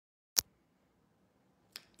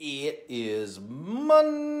It is Monday.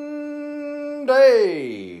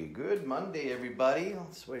 Good Monday, everybody.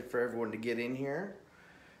 Let's wait for everyone to get in here.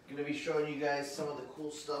 I'm going to be showing you guys some of the cool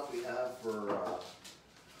stuff we have for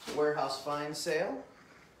warehouse find sale.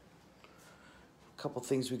 A couple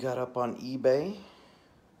things we got up on eBay.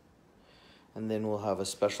 And then we'll have a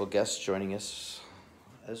special guest joining us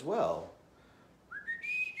as well.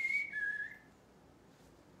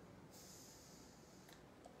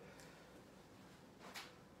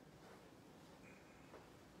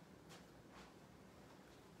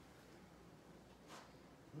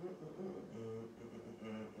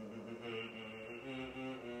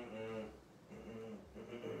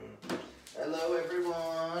 Hello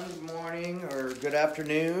everyone, good morning or good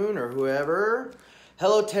afternoon or whoever.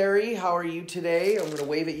 Hello Terry, how are you today? I'm going to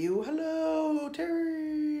wave at you. Hello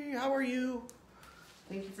Terry, how are you?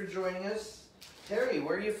 Thank you for joining us. Terry,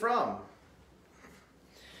 where are you from?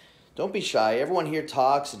 Don't be shy. Everyone here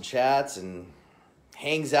talks and chats and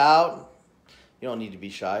hangs out. You don't need to be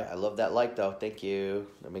shy. I love that like though. Thank you.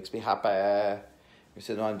 That makes me happy. You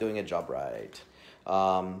said, no, I'm doing a job right.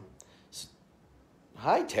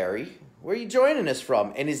 Hi, Terry. Where are you joining us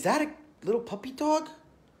from? And is that a little puppy dog?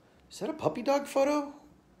 Is that a puppy dog photo?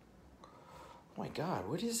 Oh my God,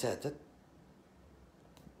 what is that?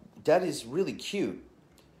 That is really cute.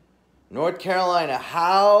 North Carolina,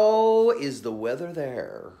 how is the weather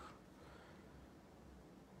there?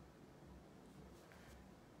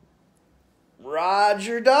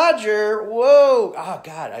 Roger Dodger. Whoa. Oh,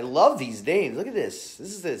 God, I love these names. Look at this.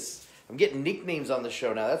 This. I'm getting nicknames on the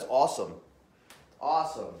show now. That's awesome.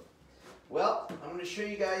 Awesome. Well, I'm going to show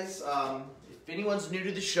you guys, if anyone's new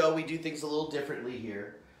to the show, we do things a little differently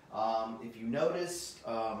here. If you noticed,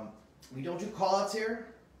 we don't do call-outs here.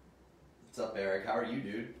 What's up, Eric? How are you,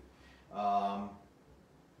 dude? Oh,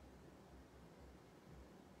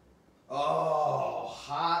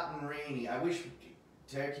 hot and rainy. I wish...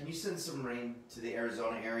 Terry, can you send some rain to the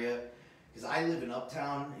Arizona area? Because I live in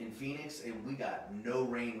Uptown in Phoenix, and we got no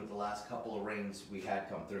rain with the last couple of rains we had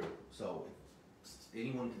come through. So if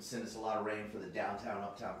anyone can send us a lot of rain for the downtown,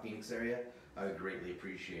 Uptown Phoenix area, I would greatly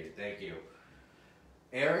appreciate it. Thank you.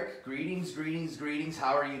 Eric, greetings, greetings, greetings.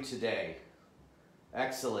 How are you today?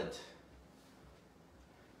 Excellent.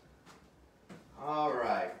 All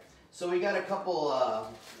right. So we got a couple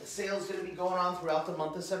sales going to be going on throughout the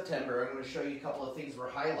month of September. I'm going to show you a couple of things we're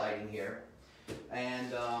highlighting here.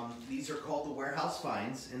 And these are called the warehouse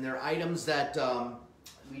finds. And they're items that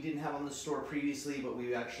we didn't have on the store previously, but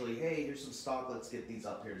we actually, hey, here's some stock. Let's get these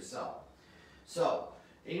up here to sell. So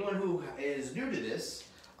anyone who is new to this,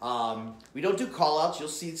 we don't do call-outs. You'll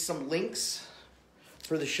see some links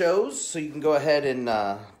for the shows. So you can go ahead and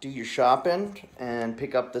do your shopping and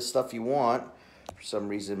pick up the stuff you want. For some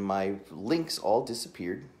reason, my links all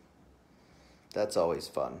disappeared. That's always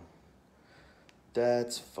fun.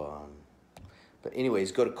 That's fun. But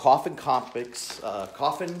anyways, go to Coffin Comics,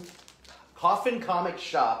 Coffin Comics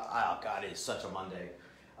shop. Oh God, it is such a Monday.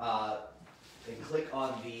 And click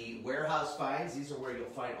on the warehouse finds. These are where you'll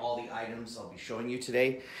find all the items I'll be showing you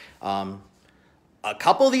today. A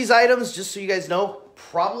couple of these items, just so you guys know,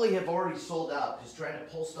 probably have already sold out. Because trying to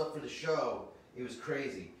pull stuff for the show, it was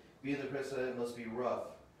crazy. Being the president must be rough.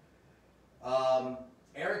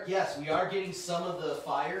 Eric, yes, we are getting some of the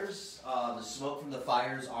fires. The smoke from the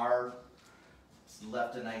fires are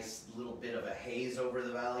left a nice little bit of a haze over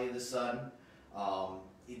the Valley of the Sun.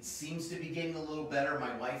 It seems to be getting a little better.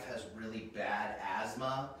 My wife has really bad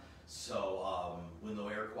asthma, so when the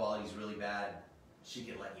air quality is really bad, she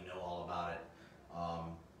can let you know all about it.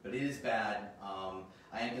 But it is bad.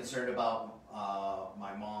 I am concerned about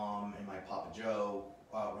my mom and my Papa Joe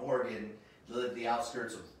out in Oregon. They live at the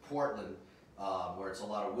outskirts of Portland, where it's a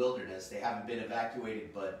lot of wilderness. They haven't been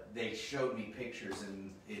evacuated, but they showed me pictures,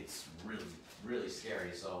 and it's really, really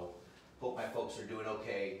scary. So hope my folks are doing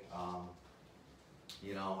okay.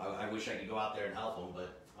 You know, I wish I could go out there and help them,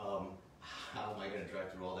 but how am I going to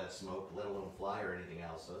drive through all that smoke, let alone fly or anything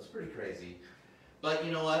else? So it's pretty crazy. But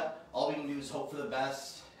you know what? All we can do is hope for the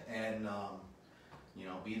best and, you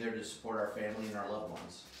know, be there to support our family and our loved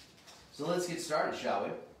ones. So let's get started, shall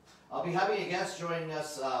we? I'll be having a guest joining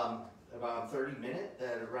us about 30 minutes,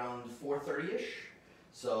 at around 4:30ish.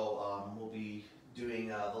 So we'll be doing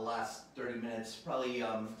the last 30 minutes, probably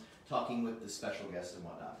talking with the special guest and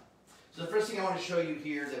whatnot. So the first thing I want to show you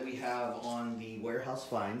here that we have on the warehouse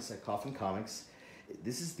finds at Coffin Comics,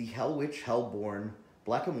 this is the Hell Witch Hellborn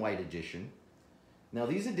black and white edition. Now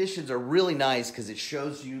these editions are really nice because it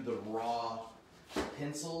shows you the raw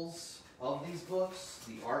pencils of these books,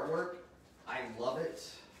 the artwork. I love it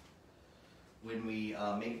when we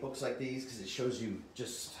make books like these because it shows you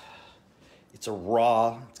just It's a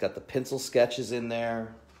raw. It's got the pencil sketches in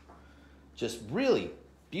there. Just really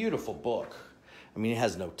beautiful book. I mean, it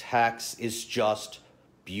has no text. It's just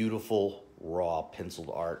beautiful, raw,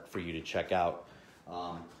 penciled art for you to check out.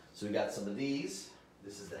 So we got some of these.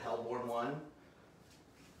 This is the Hellborn one.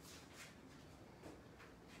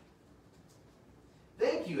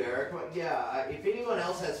 Thank you, Eric. Yeah, if anyone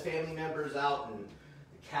else has family members out in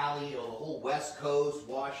Cali or the whole West Coast,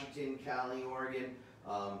 Washington, Cali, Oregon,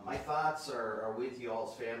 my thoughts are with you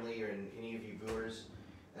all's family and any of you viewers.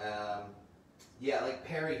 Yeah, like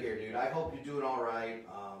Perry here, dude. I hope you're doing all right.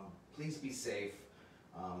 Please be safe.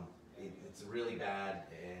 It's really bad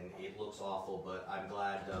and it looks awful, but I'm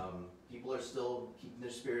glad people are still keeping their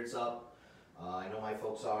spirits up. I know my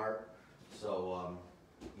folks are. So,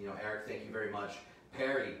 you know, Eric, thank you very much.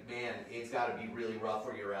 Perry, man, it's got to be really rough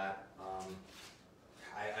where you're at.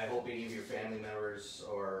 I hope any of your family members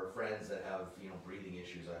or friends that have, you know, breathing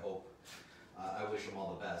issues, I wish them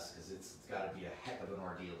all the best, because it's got to be a heck of an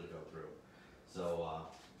ordeal to go through. So,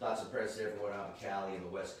 thoughts and prayers to everyone out in Cali and the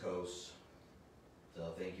West Coast.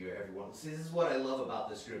 So thank you, everyone. See, this is what I love about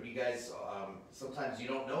this group. You guys, sometimes you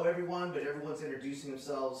don't know everyone, but everyone's introducing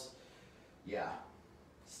themselves. Yeah.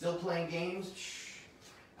 Still playing games? Shh.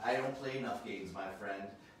 I don't play enough games, my friend.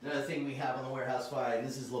 Another thing we have on the Warehouse 5,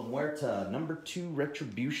 this is La Muerta, number 2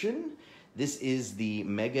 Retribution. This is the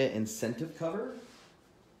Mega Incentive cover.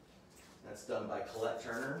 That's done by Colette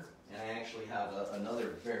Turner. And I actually have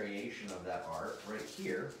another variation of that art right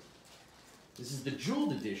here. This is the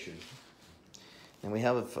Jeweled Edition. And we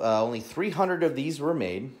have only 300 of these were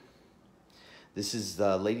made. This is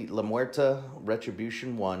Lady La Muerta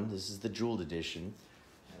Retribution 1. This is the Jeweled Edition.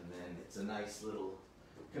 And then it's a nice little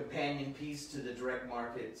companion piece to the Direct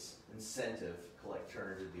Markets Incentive. Colette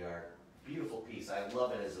Turner did the art. Beautiful piece. I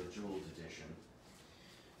love it as a Jeweled Edition.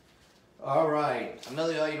 All right,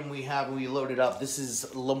 another item we have when we load it up. This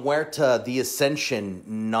is La Muerta, the Ascension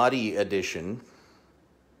Naughty Edition.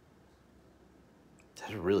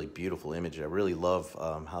 That's a really beautiful image. I really love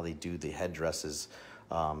how they do the headdresses.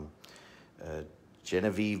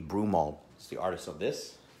 Genevieve Brumal is the artist of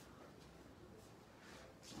this.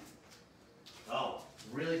 Oh,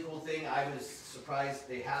 really cool thing. I was surprised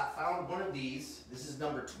they found one of these. This is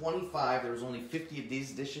number 25. There was only 50 of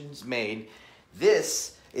these editions made.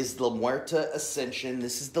 This is La Muerta Ascension.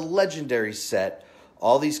 This is the legendary set.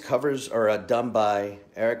 All these covers are done by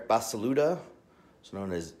Eric Basaluda, also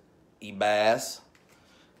known as Ebass.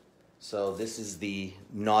 So this is the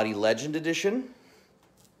Naughty Legend Edition.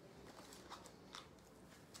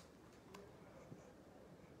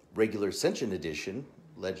 Regular Ascension Edition,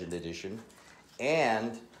 Legend Edition,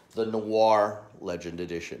 and the Noir Legend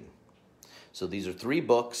Edition. So these are 3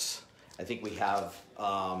 books. I think we have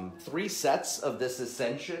 3 sets of this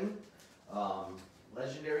Ascension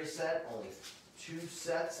Legendary set. Only 2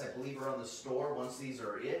 sets, I believe, are on the store. Once these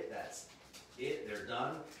are it, that's it. They're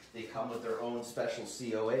done. They come with their own special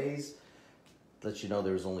COAs. Let you know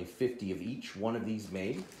there's only 50 of each one of these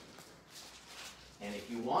made. And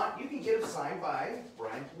if you want, you can get them signed by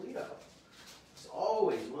Brian Pulido. He's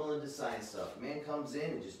always willing to sign stuff. Man comes in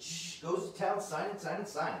and just goes to town, sign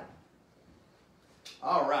it.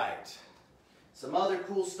 All right. Some other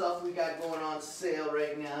cool stuff we got going on sale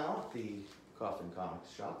right now at the Coffin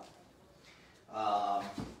Comics shop.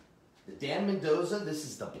 The Dan Mendoza, this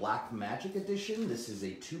is the Black Magic Edition. This is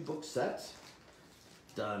a 2-book set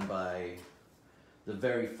done by the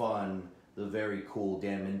very fun, the very cool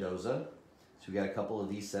Dan Mendoza. So we got a couple of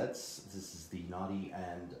these sets. This is the Naughty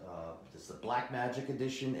and this is the Black Magic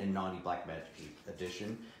Edition and Naughty Black Magic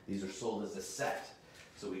Edition. These are sold as a set.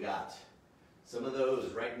 So we got some of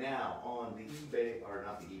those right now on the eBay, or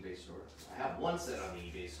not the eBay store. I have one set on the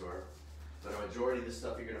eBay store, but a majority of the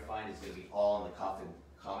stuff you're going to find is going to be all in the Coffin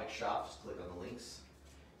Comics shop. Just click on the links,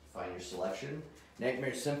 find your selection.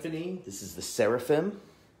 Nightmare Symphony, this is the Seraphim.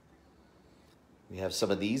 We have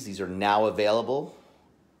some of these. These are now available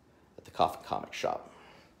at the Coffin Comics shop.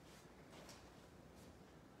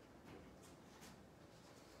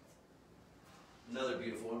 Another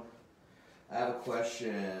beautiful one. I have a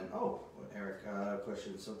question. Oh, Eric, I have a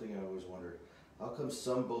question. Something I always wondered. How come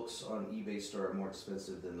some books on eBay store are more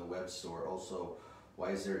expensive than the web store? Also,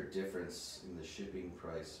 why is there a difference in the shipping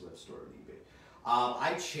price web store and eBay?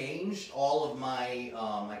 I changed all of my,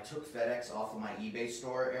 I took FedEx off of my eBay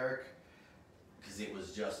store, Eric, because it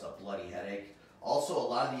was just a bloody headache. Also, a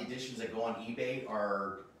lot of the editions that go on eBay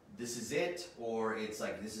are, this is it, or it's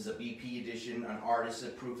like, this is a BP edition, an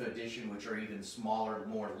artist proof edition, which are even smaller,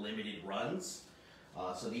 more limited runs.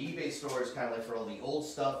 So the eBay store is kind of like for all the old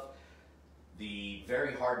stuff, the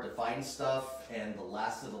very hard to find stuff, and the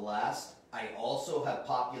last of the last. I also have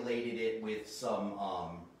populated it with some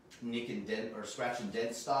nick and dent or scratch and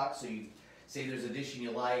dent stock. So you say there's an edition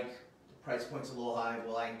you like, the price point's a little high.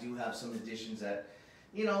 Well, I do have some editions that,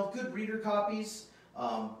 you know, good reader copies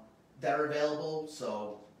that are available.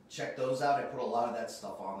 So check those out. I put a lot of that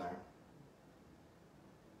stuff on there.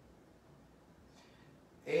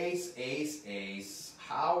 Ace, Ace, Ace.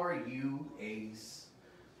 How are you, Ace?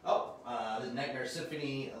 Oh, the Nightmare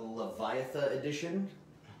Symphony Leviathan edition.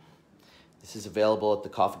 This is available at the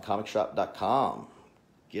coffincomicsshop.com.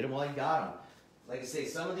 Get them while you got them. Like I say,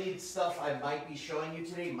 some of the stuff I might be showing you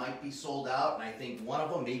today might be sold out, and I think one of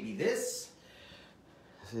them may be this.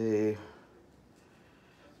 Let's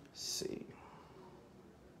see.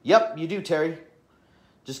 Yep, you do, Terry.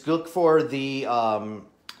 Just look for the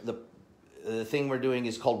thing we're doing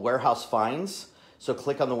is called Warehouse Finds. So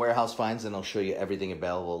click on the Warehouse Finds and it'll show you everything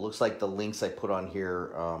available. It looks like the links I put on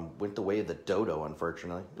here went the way of the dodo,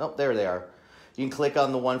 unfortunately. Nope, there they are. You can click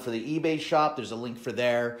on the one for the eBay shop. There's a link for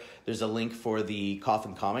there. There's a link for the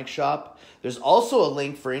Coffin Comics shop. There's also a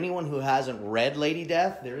link for anyone who hasn't read Lady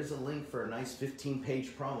Death. There is a link for a nice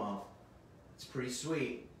 15-page promo. It's pretty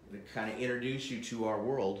sweet to kind of introduce you to our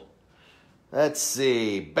world. Let's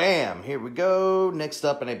see. Bam. Here we go. Next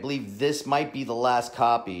up, and I believe this might be the last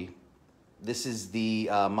copy. This is the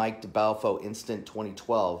Mike DeBalfo Instant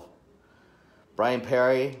 2012. Brian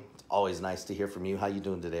Perry, it's always nice to hear from you. How you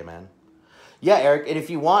doing today, man? Yeah, Eric, and if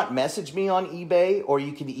you want, message me on eBay, or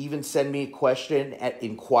you can even send me a question at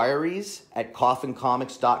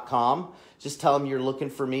inquiries@coffincomics.com. Just tell them you're looking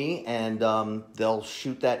for me, and they'll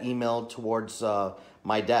shoot that email towards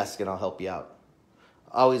my desk, and I'll help you out.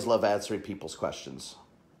 I always love answering people's questions.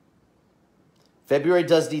 February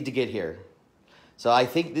does need to get here. So I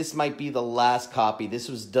think this might be the last copy. This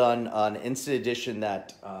was done on an instant edition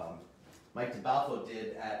that Mike DeBalfo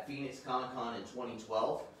did at Phoenix Comic Con in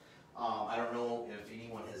 2012. I don't know if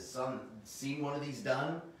anyone has seen one of these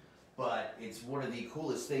done, but it's one of the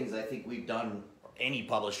coolest things I think we've done, any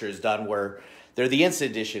publisher has done, where they're the instant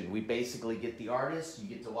edition. We basically get the artist, you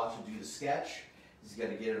get to watch him do the sketch. He's got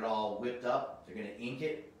to get it all whipped up. They're going to ink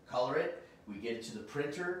it, color it. We get it to the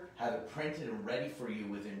printer, have it printed and ready for you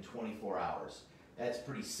within 24 hours. That's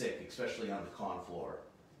pretty sick, especially on the con floor.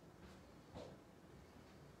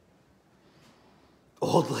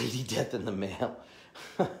 Old Lady Death in the mail.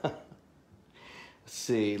 Let's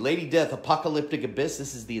see. Lady Death, Apocalyptic Abyss.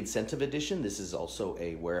 This is the incentive edition. This is also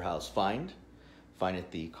a warehouse find. Find it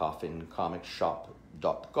at the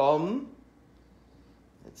coffincomicsshop.com.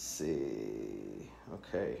 Let's see.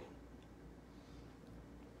 Okay.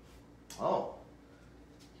 Oh.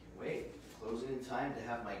 Can't wait. Closing in time to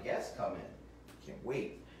have my guests come in. Can't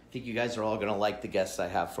wait. I think you guys are all going to like the guests I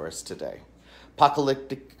have for us today.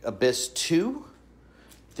 Apocalyptic Abyss 2.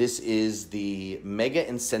 This is the Mega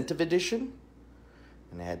Incentive Edition.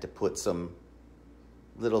 And I had to put some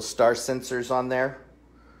little star sensors on there.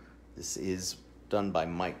 This is done by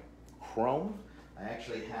Mike Chrome. I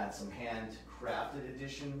actually had some handcrafted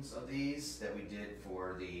editions of these that we did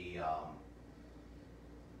for the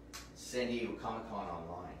San Diego Comic-Con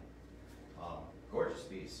online. Gorgeous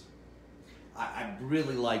piece. I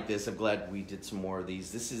really like this. I'm glad we did some more of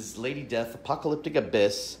these. This is Lady Death, Apocalyptic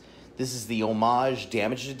Abyss. This is the Homage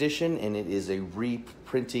Damaged Edition, and it is a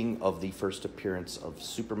reprinting of the first appearance of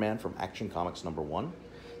Superman from Action Comics #1.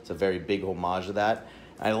 It's a very big homage of that.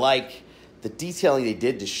 I like the detailing they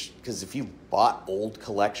did, because if you bought old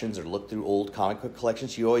collections or looked through old comic book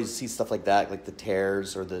collections, you always see stuff like that, like the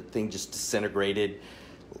tears or the thing just disintegrated,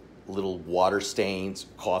 little water stains,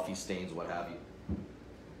 coffee stains, what have you.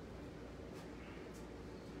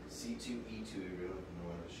 C2E2,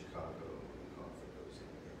 North Chicago.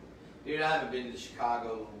 Dude, I haven't been to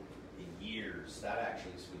Chicago in years. That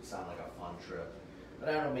actually would sound like a fun trip. But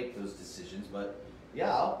I don't make those decisions. But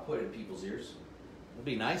yeah, I'll put it in people's ears. It'll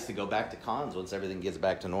be nice to go back to cons once everything gets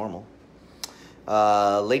back to normal.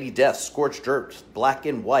 Lady Death, Scorched Earth, Black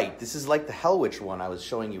and White. This is like the Hell Witch one I was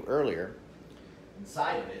showing you earlier.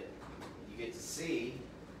 Inside of it, you get to see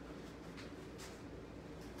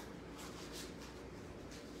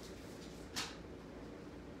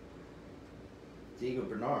Diego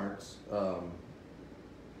Bernard's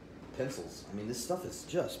pencils. I mean, this stuff is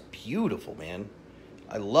just beautiful, man.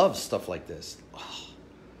 I love stuff like this. Oh.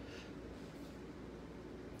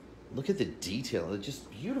 Look at the detail. It's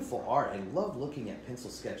just beautiful art. I love looking at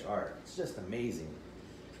pencil sketch art. It's just amazing.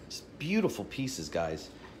 Just beautiful pieces, guys.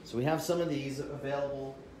 So we have some of these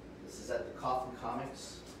available. This is at the Coffin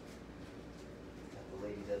Comics. Got the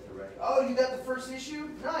Lady Death already. Oh, you got the first issue?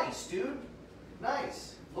 Nice, dude.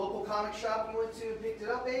 Nice. Local comic shop you went to and picked it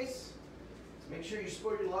up, Ace? Make sure you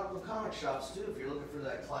support your local comic shops too if you're looking for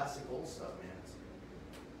that classic old stuff, man.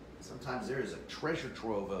 Sometimes there is a treasure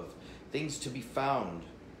trove of things to be found.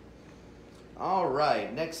 All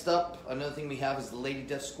right, next up, another thing we have is the Lady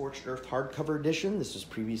Death Scorched Earth hardcover edition. This was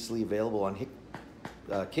previously available on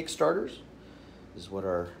Kickstarters. This is what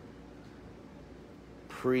our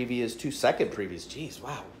second previous, geez,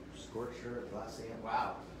 wow. Scorched Earth, Last Hand,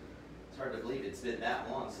 wow. It's hard to believe it's been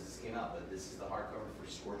that long since this came out, but this is the hardcover for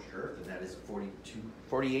Scorched Earth, and that is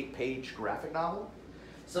a 48-page graphic novel.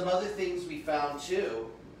 Some other things we found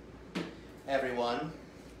too, everyone,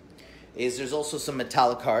 is there's also some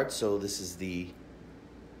metallic cards. So this is the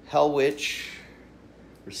Hell Witch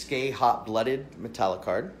Risque Hot-Blooded metallic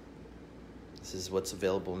card. This is what's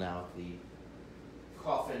available now at the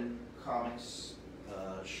Coffin Comics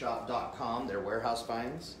shop.com, their warehouse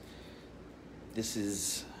finds. This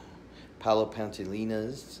is Paolo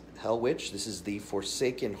Pantalina's Hell Witch. This is the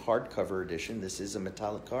Forsaken hardcover edition. This is a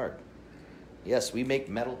metallic card. Yes, we make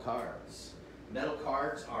metal cards. Metal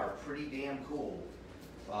cards are pretty damn cool.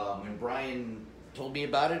 When Brian told me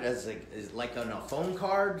about it as like on a phone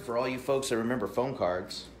card, for all you folks that remember phone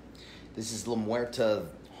cards, this is La Muerta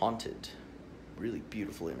Haunted. Really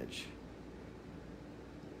beautiful image.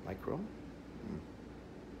 Micro.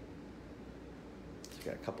 So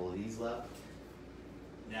got a couple of these left.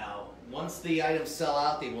 Now, once the items sell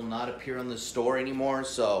out, they will not appear on the store anymore.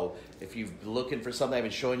 So if you're looking for something I've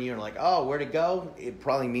been showing you and like, oh, where'd it go? It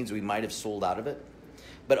probably means we might have sold out of it.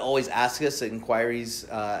 But always ask us at inquiries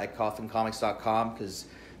at coffincomics.com because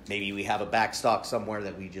maybe we have a back stock somewhere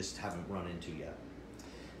that we just haven't run into yet.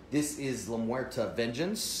 This is La Muerta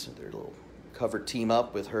Vengeance. Their little cover team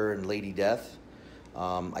up with her and Lady Death.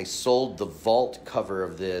 I sold the vault cover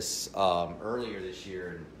of this earlier this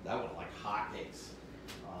year, and that went like hotcakes.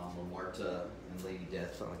 La Muerta and Lady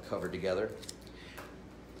Death on a cover together.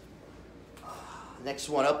 Next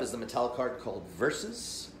one up is the metallic card called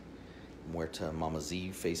Versus. Muerta Mama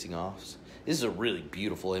Z facing off. This is a really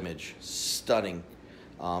beautiful image. Stunning.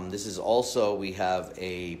 This is also, we have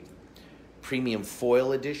a premium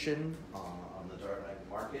foil edition on the Dark Knight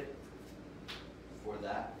Market for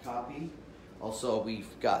that copy. Also,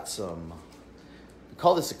 we've got some, we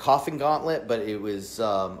call this a coffin gauntlet, but it was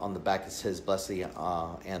on the back it says Bless the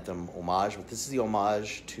Anthem homage. But this is the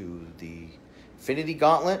homage to the Infinity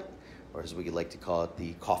Gauntlet, or as we like to call it,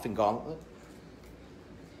 the Coffin Gauntlet.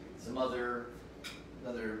 Some other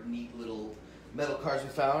neat little metal cards we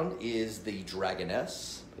found is the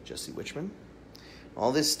Dragoness by Jesse Witchman.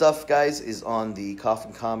 All this stuff, guys, is on the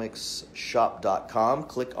Coffin Comics shop.com.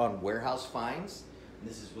 Click on Warehouse Finds. And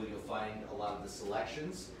this is where you'll find a lot of the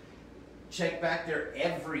selections. Check back there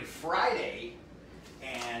every Friday.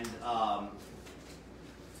 And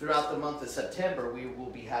throughout the month of September, we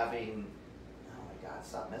will be having... Oh, my God,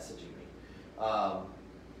 stop messaging me.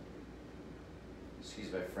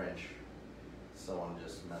 Excuse my French. Someone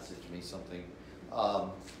just messaged me something.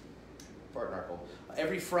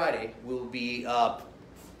 Every Friday, we'll be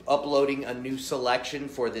uploading a new selection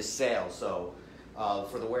for this sale. So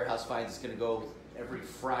for the Warehouse Finds, it's going to go every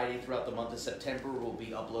Friday throughout the month of September. We'll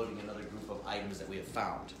be uploading another group of items that we have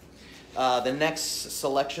found. The next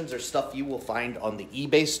selections are stuff you will find on the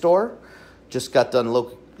eBay store. Just got done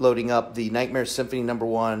loading up the Nightmare Symphony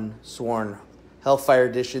 #1 Sworn Hellfire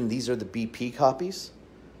Edition. These are the BP copies.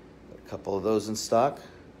 A couple of those in stock.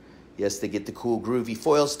 Yes, they get the cool groovy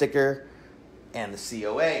foil sticker and the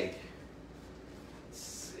COA. Let's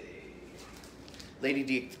see. Lady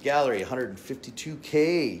D Gallery,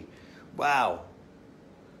 152K. Wow.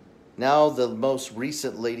 Now the most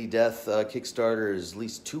recent Lady Death Kickstarter is at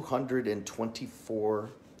least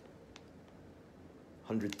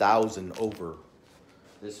 224,000 over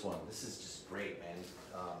this one. This is just great, man.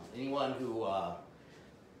 Anyone who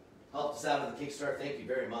helped us out on the Kickstarter, thank you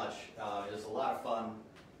very much. It was a lot of fun.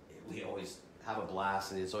 We always have a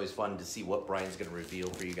blast, and it's always fun to see what Brian's going to reveal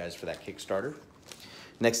for you guys for that Kickstarter.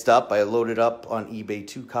 Next up, I loaded up on eBay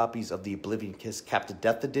 2 copies of the Oblivion Kiss Captain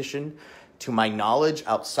Death Edition. To my knowledge,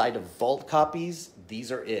 outside of vault copies,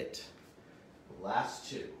 these are it. The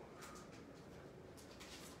last 2.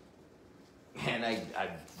 And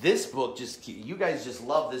this book you guys just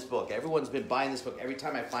love this book. Everyone's been buying this book. Every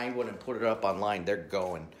time I find one and put it up online, they're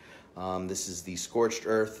going. This is the Scorched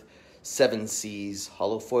Earth 7 Seas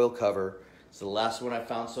hollow foil cover. It's the last one I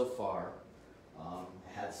found so far. I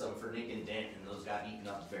had some for Nick and Dent, and those got eaten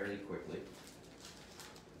up very quickly.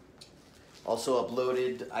 Also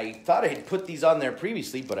uploaded, I thought I had put these on there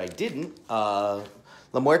previously, but I didn't. La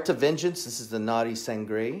Muerta Vengeance, this is the Naughty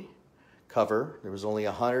Sangre cover. There was only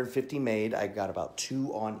 150 made. I got about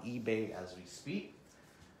 2 on eBay as we speak.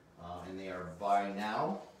 And they are by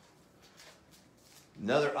now.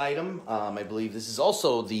 Another item, I believe this is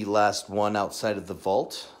also the last one outside of the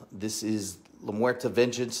vault. This is La Muerta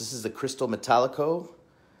Vengeance. This is the Crystal Metallico.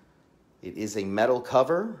 It is a metal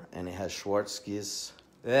cover, and it has Schwarzkopf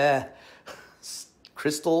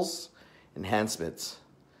crystals enhancements.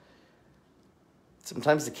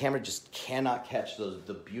 Sometimes the camera just cannot catch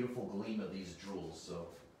the beautiful gleam of these jewels, so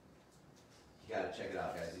you gotta check it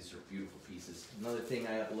out, guys. These are beautiful pieces. Another thing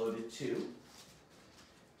I uploaded too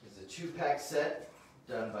is a 2-pack set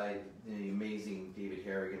done by the amazing David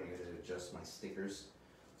Harrigan. I gotta adjust my stickers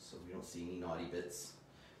so we don't see any naughty bits.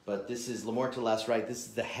 But this is La Muerta Last Rite. This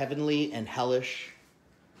is the Heavenly and Hellish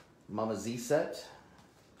Mama Z set.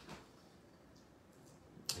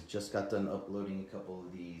 I just got done uploading a couple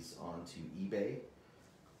of these onto eBay.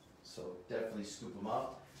 So definitely scoop them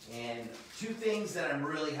up. And 2 things that I'm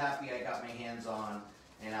really happy I got my hands on,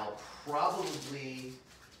 and I'll probably,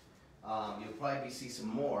 you'll probably see some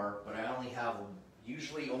more, but I only have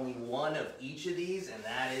usually only one of each of these, and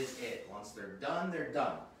that is it. Once they're done, they're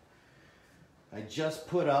done. I just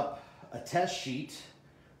put up a test sheet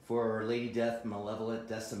for Lady Death Malevolent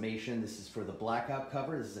Decimation. This is for the blackout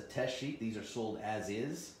cover. This is a test sheet. These are sold as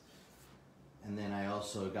is. And then I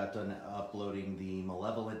also got done uploading the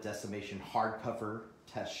Malevolent Decimation hardcover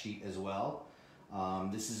test sheet as well.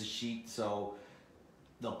 This is a sheet, so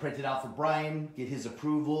they'll print it out for Brian, get his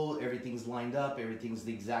approval, everything's lined up, everything's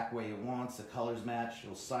the exact way it wants, the colors match,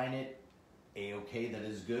 he'll sign it, A-okay, that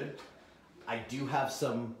is good. I do have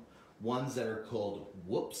some ones that are called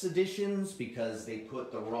whoops editions because they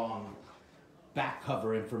put the wrong back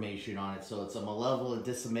cover information on it. So it's a Malevolent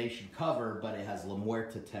Decimation cover, but it has La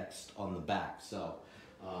Muerta text on the back. So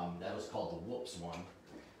that was called the whoops one.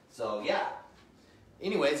 So yeah.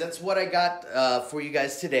 Anyways, that's what I got for you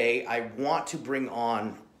guys today. I want to bring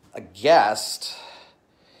on a guest.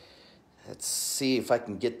 Let's see if I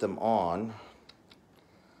can get them on.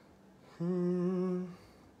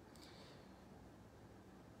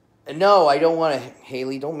 No, I don't want to.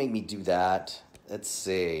 Haley, don't make me do that. Let's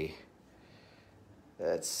see.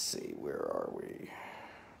 Let's see. Where are we?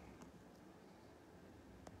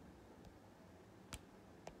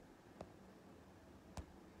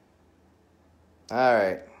 All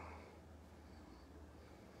right.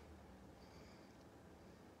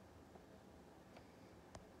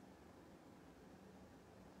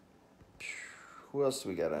 Who else do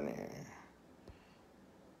we got on here?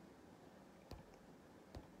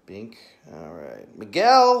 Bink. All right.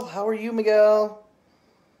 Miguel, how are you, Miguel?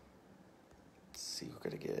 Let's see who we're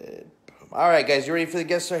going to get. All right, guys, you ready for the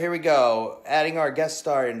guest star? Here we go. Adding our guest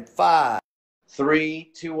star in 5,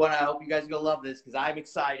 3, 2, 1. I hope you guys are going to love this because I'm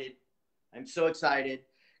excited. I'm so excited.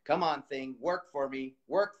 Come on, thing. Work for me.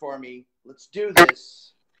 Work for me. Let's do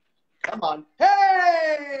this. Come on.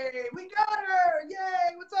 Hey, we got her.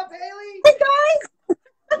 Yay. What's up, Haley? Hey,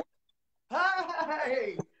 guys.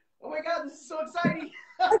 Hi. Oh, my God. This is so exciting.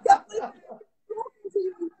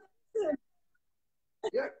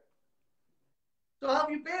 Yeah. So how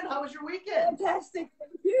have you been? How was your weekend? Fantastic.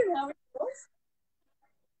 Thank you. How are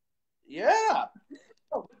you? Yeah.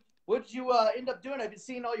 What'd you end up doing? I've been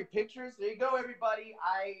seeing all your pictures. There you go, everybody.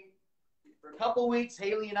 For a couple weeks,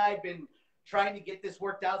 Haley and I have been trying to get this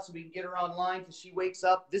worked out so we can get her online because she wakes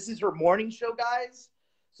up. This is her morning show, guys.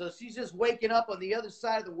 So she's just waking up on the other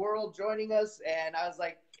side of the world joining us. And I was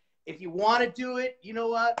like, if you want to do it, you know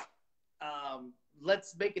what?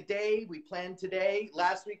 Let's make a day. We planned today.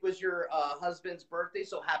 Last week was your husband's birthday,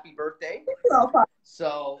 so happy birthday.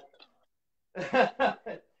 So,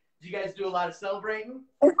 did you guys do a lot of celebrating?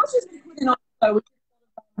 As much as we put in also,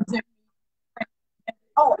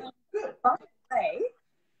 oh, Good. Hey.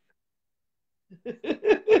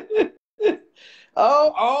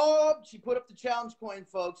 Oh, she put up the challenge coin,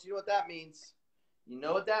 folks. You know what that means. You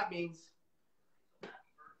know what that means.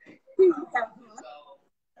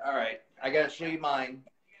 All right. I got to show you mine.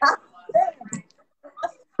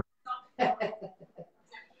 I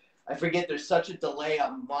forget there's such a delay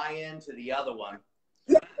on my end to the other one.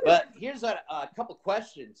 But here's a couple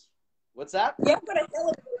questions. What's that? Yeah, but I fell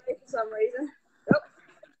away for some reason.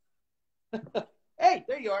 Oh. Hey,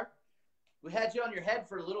 there you are. We had you on your head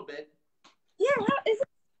for a little bit. Yeah, how is it?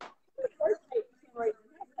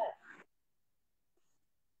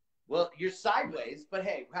 Well, you're sideways, but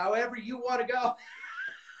hey, however you want to go.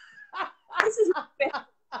 This is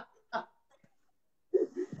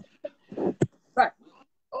right.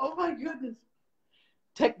 Oh my goodness.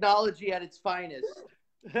 Technology at its finest.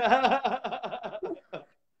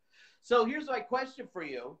 So here's my question for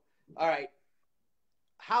you. All right.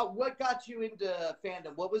 What got you into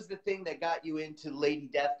fandom? What was the thing that got you into Lady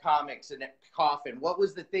Death Comics and Coffin? What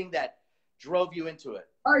was the thing that drove you into it?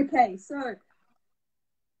 Okay, so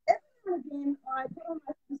again, I put on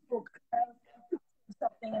my Facebook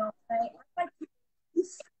something, and I'll say, I'd like to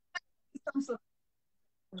use some sort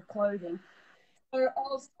of clothing. So I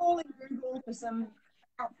was calling Google for some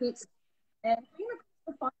outfits, and came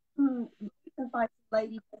across the find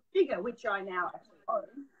lady figure, which I now actually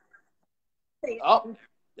own. Oh,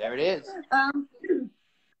 there it is.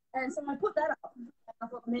 And so I put that up, and I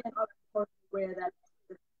thought, man, I would probably wear that.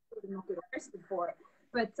 I would not get arrested for it.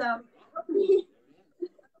 But I'd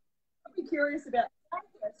be curious about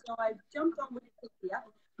that. So I jumped on Wikipedia,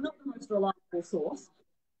 not the most reliable source,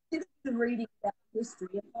 did some reading about history,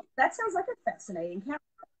 and thought, that sounds like a fascinating character.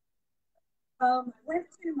 Went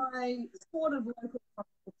to my sort of local comic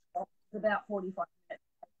book shop, about 45 minutes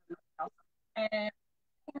from my house, and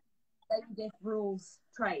Baby Death Rules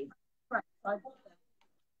trade. Right, so I bought that.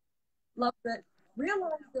 Loved it.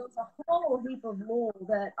 Realised there was a whole heap of lore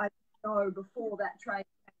that I didn't know before that trade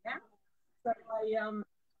came out. So I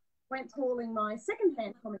went calling my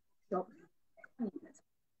second-hand comic book shop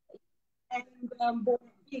and bought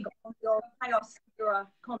a big on the old Chaos era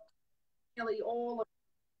comic, nearly all of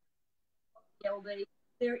the LD.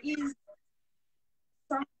 There is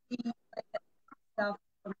some stuff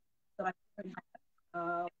that I don't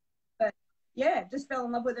have. But yeah, just fell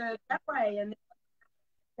in love with it that way, and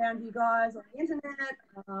found you guys on the internet.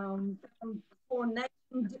 Before Nation,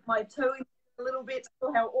 dipped my toe in a little bit,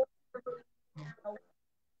 saw how awesome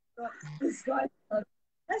this guy.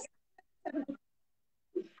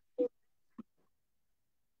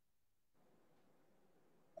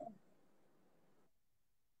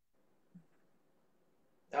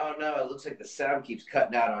 Oh no, it looks like the sound keeps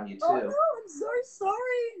cutting out on you too. Oh no, I'm so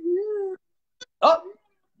sorry. Oh,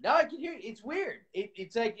 now I can hear it. It's weird.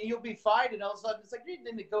 It's like you'll be fine, and all of a sudden it's like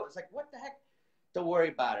then it goes. It's like, what the heck? Don't worry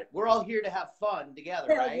about it. We're all here to have fun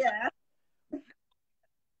together, Hell right? yeah.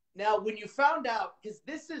 Now, when you found out, because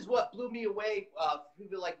this is what blew me away,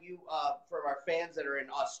 people like you, from our fans that are in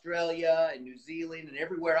Australia and New Zealand and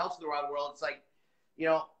everywhere else in the world, it's like,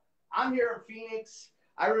 I'm here in Phoenix.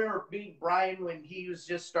 I remember meeting Brian when he was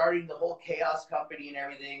just starting the whole Chaos Company and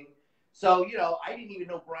everything. So, I didn't even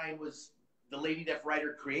know Brian was the Lady Death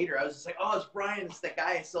writer creator. I was just like, oh, it's Brian. It's that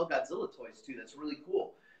guy I sell Godzilla toys to. That's really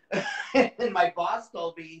cool. And my boss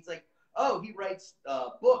told me, he's like, oh, he writes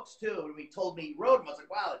books too. And he told me he wrote them. I was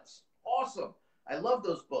like, wow, that's awesome. I love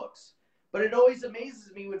those books. But it always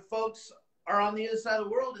amazes me when folks are on the other side of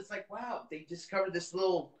the world. It's like, wow, they discovered this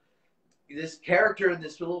character in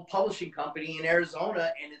this little publishing company in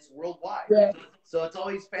Arizona, and it's worldwide. Yeah. So it's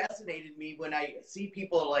always fascinated me when I see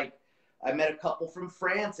people like, I met a couple from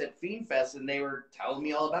France at Fiend Fest, and they were telling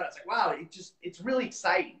me all about it. It's like, wow, it's really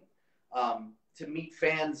exciting to meet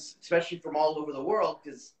fans, especially from all over the world,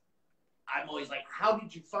 because I'm always like, how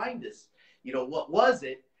did you find this? What was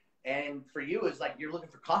it? And for you, it's like you're looking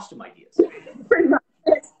for costume ideas. Pretty much.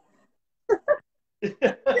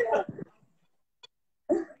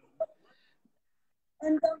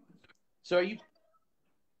 And So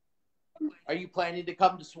are you planning to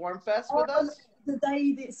come to Swarm Fest with us? There's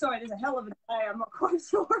a hell of a day. I'm not quite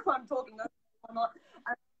sure if I'm talking or not.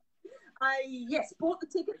 I bought the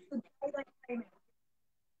tickets the day they came out.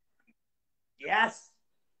 Yes.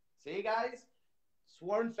 See, guys,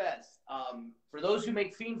 Swarm Fest. For those who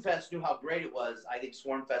make Fiend Fest knew how great it was. I think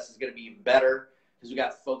Swarm Fest is going to be even better because we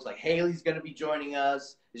got folks like Haley's going to be joining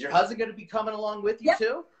us. Is your husband going to be coming along with you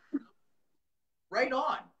too? Right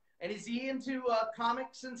on. And is he into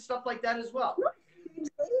comics and stuff like that as well? Not hugely,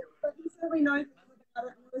 but he certainly knows about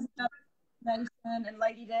it. He knows about Nation and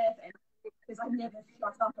Lady Death, and because I never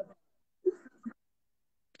shut up about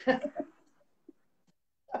it.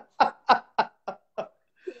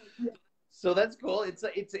 So that's cool.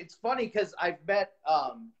 It's funny because I've met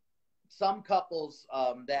some couples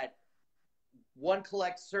that one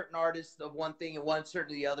collects certain artists of one thing and one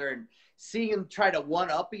certain the other, and seeing them try to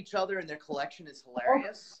one up each other in their collection is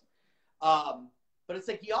hilarious. But it's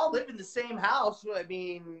like you all live in the same house. I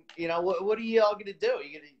mean, what are you all gonna do?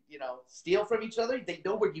 You gonna steal from each other? They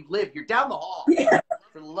know where you live. You're down the hall. Yeah.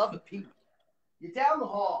 For the love of Pete, you're down the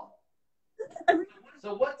hall.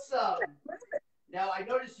 So what's now? I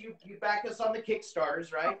noticed you back us on the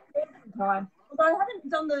Kickstarters, right? Time. Although I haven't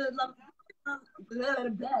done the I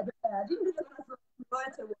didn't do the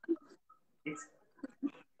writer one.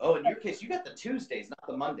 Oh, in your case, you got the Tuesdays, not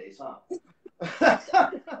the Mondays, huh?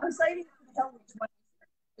 I'm saving for the hell which one.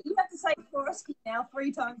 You have to say Swarovski now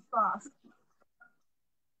 3 times fast.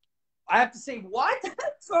 I have to say what?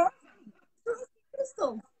 Swarovski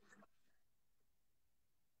crystals.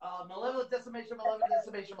 Malevolent decimation, malevolent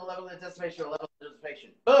decimation, malevolent decimation, malevolent decimation.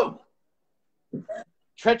 Boom!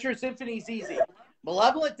 Treacherous Infinite's easy.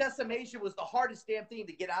 Malevolent decimation was the hardest damn thing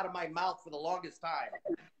to get out of my mouth for the longest time.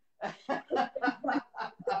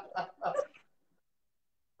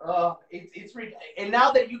 It's and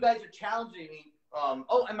now that you guys are challenging me,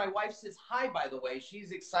 oh, and my wife says hi, by the way.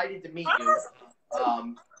 She's excited to meet you.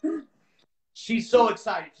 She's so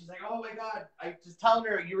excited. She's like, oh my God. I was telling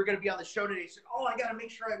her you were going to be on the show today. She's like, oh, I got to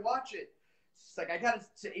make sure I watch it. She's like, I got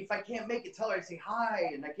to, if I can't make it, tell her I say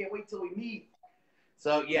hi, and I can't wait till we meet.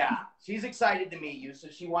 So yeah, she's excited to meet you. So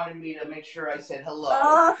she wanted me to make sure I said hello.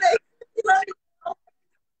 Oh, thank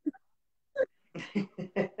you.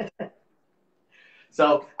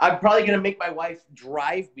 So I'm probably going to make my wife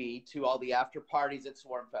drive me to all the after parties at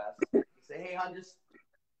Swarmfest. Say, hey, hon, just,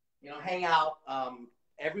 hang out.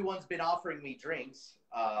 Everyone's been offering me drinks,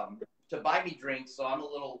 to buy me drinks. So I'm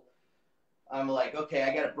like, okay,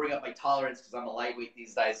 I got to bring up my tolerance because I'm a lightweight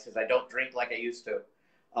these days because I don't drink like I used to.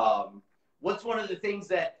 What's one of the things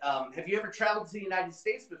that, have you ever traveled to the United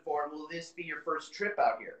States before? And will this be your first trip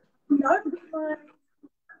out here? No,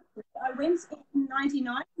 I went in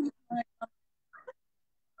 99.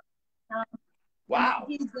 Wow. I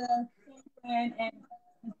did the San Fran and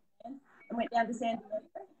went down to San Diego.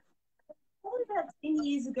 Probably about 10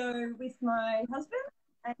 years ago with my husband,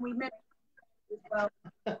 and we met as well,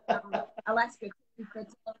 Alaska. But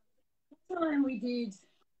the time we did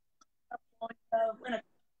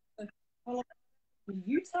when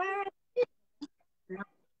Utah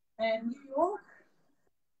and New York.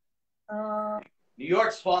 New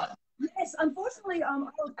York's fun. Yes, unfortunately, I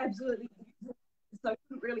was absolutely so I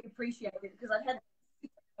couldn't really appreciate it because I'd had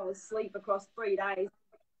 6 hours sleep across 3 days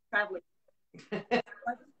traveling. I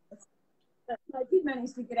did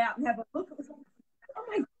manage to get out and have a look. It was like, oh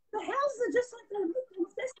my God, the houses are just like the look on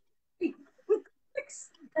Sesame Street with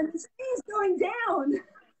bricks and the stairs going down.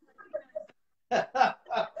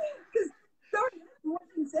 Because sorry,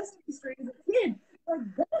 watching Sesame Street as a kid,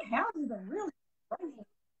 like their houses are really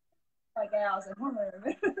like ours at home.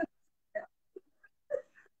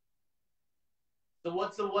 So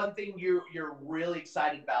what's the one thing you're really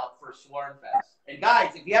excited about for Swarmfest? And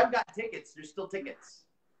guys, if you haven't got tickets, there's still tickets.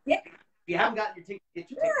 Yeah. If you haven't gotten your tickets,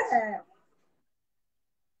 get your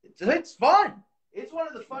tickets. It's fun. It's one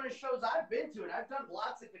of the funnest shows I've been to, and I've done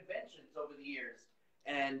lots of conventions over the years.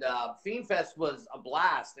 And Fiend Fest was a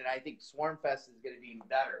blast, and I think Swarmfest is going to be even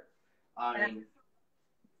better. I mean,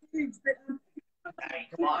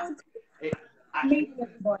 come on. Meeting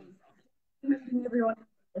everybody. Meeting everyone.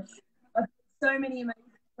 I've so many amazing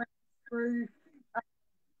friends through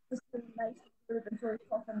the group and through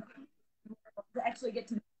Coffin. To actually get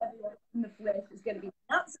to meet everyone in the flesh is going to be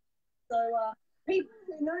nuts. So people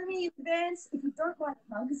who know me in advance, if you don't like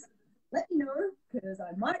hugs, let me know because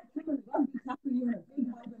I might come and rugby tackle you in a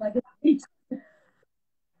big hug when I get to meet.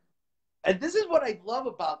 And this is what I love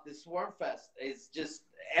about this Swarmfest is just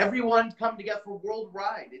everyone come together for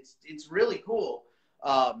worldwide. It's really cool.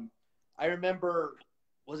 I remember,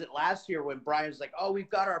 was it last year when Brian was like, oh, we've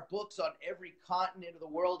got our books on every continent of the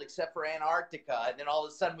world except for Antarctica. And then all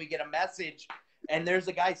of a sudden we get a message and there's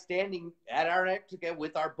a guy standing at Antarctica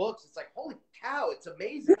with our books. It's like, holy cow, it's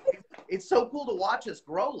amazing. It's so cool to watch us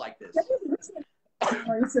grow like this.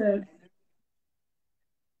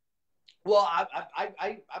 Well, I'm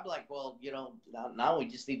like, well, now we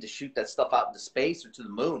just need to shoot that stuff out into space or to the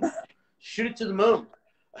moon. Shoot it to the moon.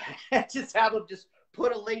 Just have them just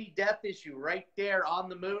put a Lady Death issue right there on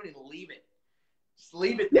the moon and leave it. Just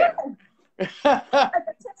leave it there.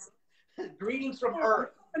 Greetings from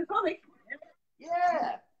Earth.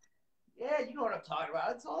 Yeah. Yeah, you know what I'm talking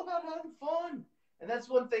about. It's all about having fun. And that's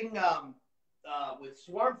one thing with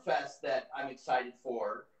Swarmfest that I'm excited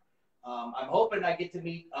for. I'm hoping I get to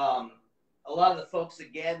meet a lot of the folks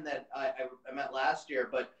again that I met last year.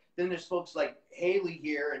 But then there's folks like Haley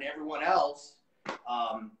here and everyone else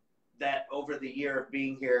that over the year of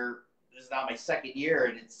being here, this is now my second year,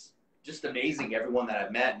 and it's just amazing, everyone that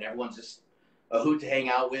I've met, and everyone's just a hoot to hang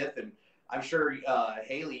out with. And I'm sure,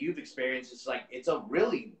 Haley, you've experienced it's a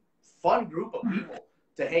really fun group of people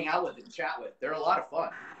to hang out with and chat with. They're a lot of fun.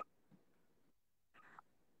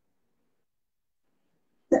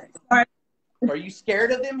 Are you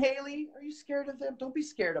scared of them, Haley? Are you scared of them? Don't be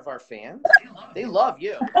scared of our fans. They love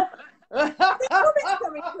you. I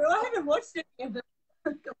haven't watched it yet.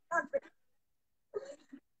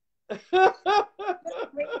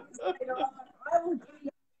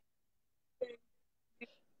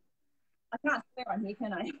 I can't swear on here,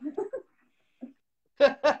 can I?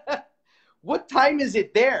 What time is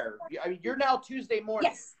it there? I mean, you're now Tuesday morning.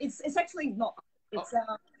 Yes, it's actually not. It's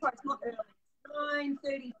it's not early.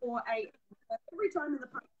 9:34 a.m. Every time in the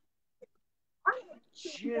park, I'm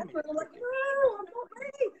like, no, I'm not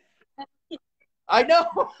ready. I know.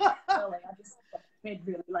 Early. I just got to bed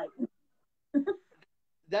really late.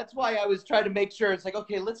 That's why I was trying to make sure. It's like,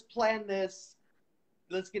 okay, let's plan this.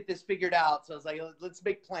 Let's get this figured out. So I was like, let's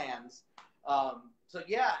make plans. So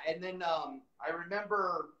yeah, and then I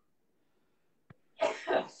remember,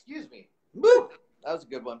 excuse me, woo, that was a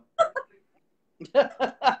good one.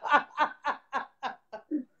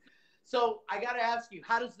 So I got to ask you,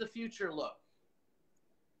 how does the future look?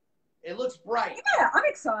 It looks bright. Yeah, I'm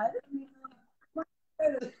excited. I mean, I'm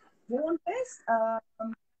going to Born Fest.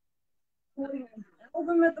 Recording an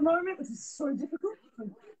album at the moment, which is so difficult.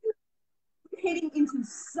 I'm heading into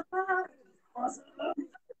summer. Awesome.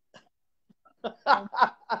 Hell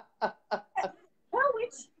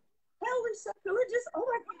is sacrilegious. Oh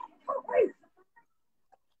my god! Oh wait.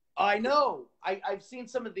 I know. I've seen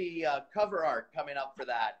some of the cover art coming up for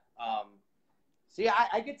that. See,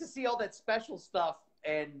 I get to see all that special stuff,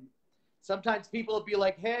 and sometimes people will be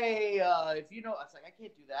like, "Hey, if you know," I was like, "I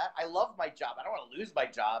can't do that. I love my job. I don't want to lose my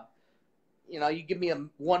job. You know, you give me a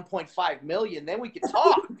 1.5 million, then we can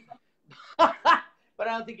talk." But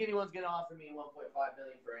I don't think anyone's going to offer me 1.5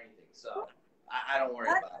 million for anything, so I don't worry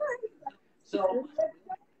about it. So,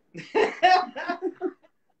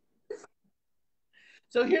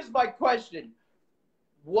 so here's my question: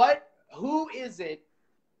 who is it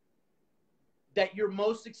that you're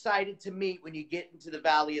most excited to meet when you get into the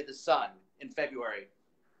Valley of the Sun in February?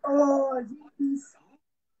 Oh, jeez.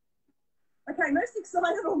 Okay, most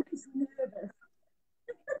excited or most nervous?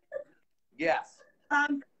 Yes. I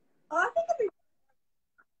think it'd be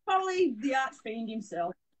probably the Archfiend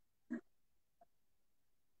himself.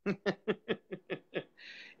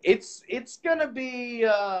 It's gonna be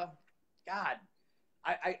God.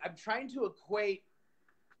 I'm trying to equate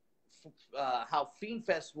how Fiend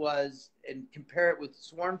Fest was and compare it with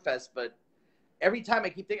Swarm Fest, but every time I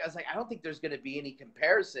keep thinking, I was like, I don't think there's going to be any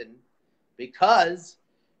comparison because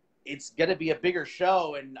it's going to be a bigger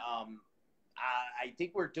show, and I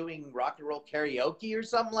think we're doing rock and roll karaoke or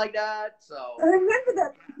something like that. So I remember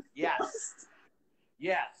that. Yes.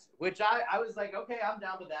 Which I was like, okay, I'm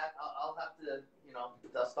down with that. I'll have to,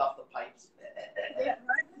 dust off the pipes, Yeah,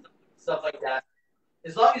 right. Stuff like that.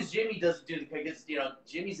 As long as Jimmy doesn't do the, because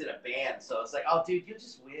Jimmy's in a band, so it's like, oh, dude, you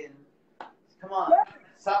just win. Come on,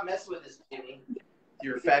 stop messing with this, Jimmy.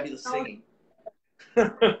 You're fabulous singing.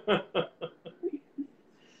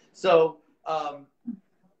 So,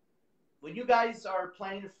 when you guys are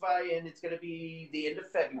planning to fly in, it's going to be the end of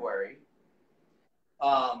February.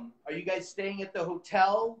 Are you guys staying at the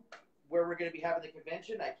hotel where we're going to be having the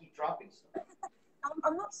convention? I keep dropping stuff.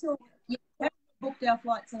 I'm not sure. Yeah, we haven't booked our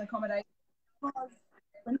flights and accommodation because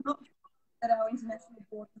we're not sure that our international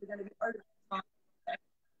borders are going to be open time.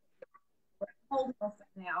 We're holding off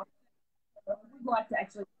now. We'd like to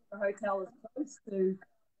actually keep the hotel as close to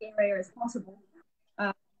the area as possible,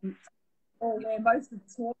 or where most of the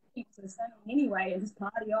small people are staying anyway, and just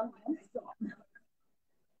party on non-stop.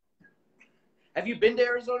 Have you been to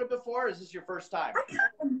Arizona before, or is this your first time? I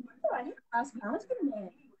can't remember. I need to ask my husband,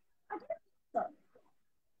 man. I don't think so.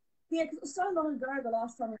 Yeah, because it was so long ago the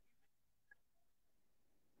last time.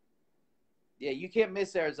 Yeah, you can't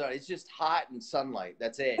miss Arizona. It's just hot and sunlight.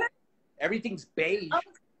 That's it. Everything's beige.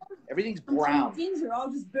 Everything's brown. Ginger, I'll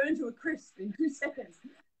just burn to a crisp in 2 seconds.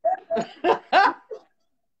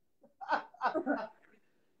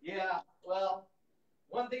 Yeah, well,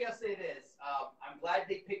 one thing I'll say is, I'm glad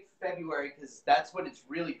they picked February because that's when it's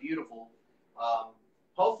really beautiful.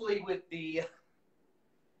 Hopefully with the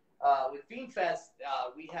with Fiend Fest,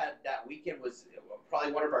 we had that weekend was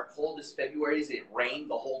probably one of our coldest Februarys. It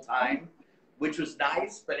rained the whole time, which was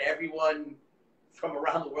nice, but everyone from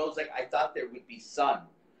around the world was like, I thought there would be sun.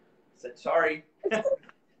 I said, sorry,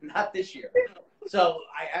 not this year. So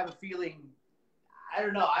I have a feeling, I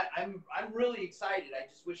don't know, I'm really excited. I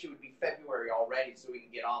just wish it would be February already so we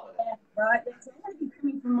can get on with it. Yeah, right. It's already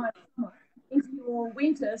coming from my summer into your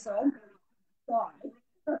winter, so I'm going to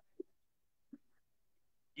die.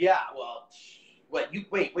 Yeah, well, wait.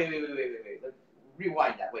 Let's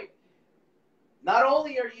rewind that. Wait. Not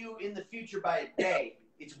only are you in the future by a day,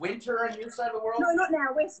 it's winter on your side of the world? No, not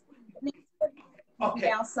now. We're okay.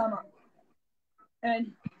 Now summer.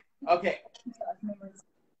 And okay.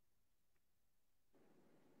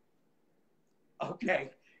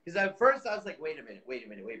 Okay. Because at first I was like, wait a minute.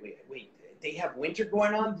 They have winter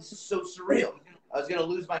going on? This is so surreal. I was going to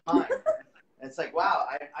lose my mind. And it's like, wow,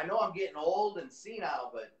 I know I'm getting old and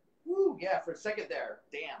senile, but whoo, yeah, for a second there,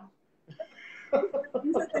 damn.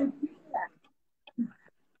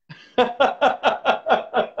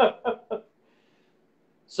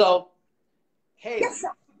 So, hey, yes,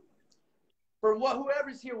 for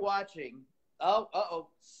whoever's here watching, Oh, uh-oh.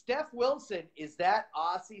 Steph Wilson is that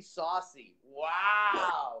Aussie saucy.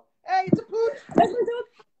 Wow. Hey, it's a pooch. That's my dog.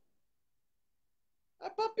 Hi,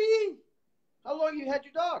 puppy. How long you had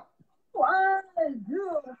your dog? 2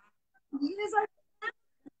 years. I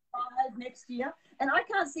 5 next year, and I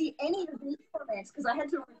can't see any of these comments because I had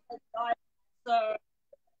to replace the diet. So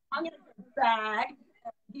I'm going to go back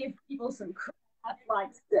and give people some crap like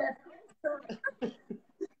Steph.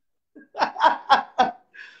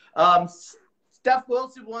 Steph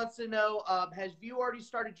Wilson wants to know, has you already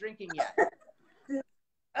started drinking yet?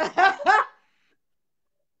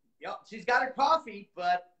 Yep, she's got her coffee,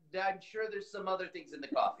 but I'm sure there's some other things in the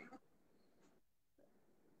coffee.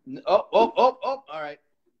 Oh, all right.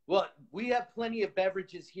 Well, we have plenty of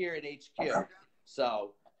beverages here at HQ.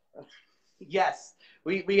 So, yes,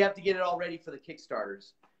 we have to get it all ready for the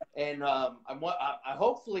Kickstarters. And I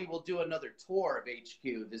hopefully we'll do another tour of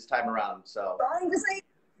HQ this time around. So, Trying to say,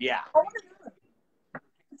 yeah. I want to do it.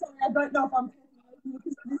 Sorry, I don't know if I'm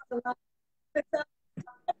because of this delay. But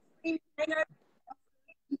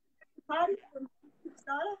party from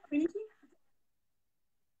Kickstarter finishing.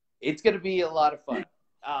 It's going to be a lot of fun.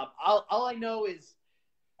 All I know is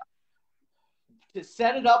to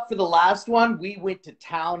set it up for the last one, we went to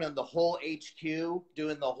town on the whole HQ,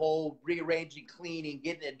 doing the whole rearranging, cleaning,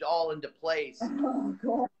 getting it all into place. Oh,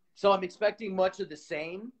 God. So I'm expecting much of the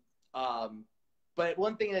same. But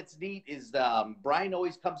one thing that's neat is Brian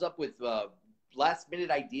always comes up with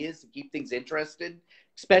last-minute ideas to keep things interested,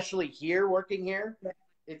 especially here, working here.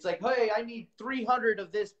 It's like, hey, I need 300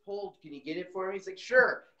 of this pulled. Can you get it for me? He's like,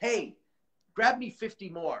 sure. Hey, grab me 50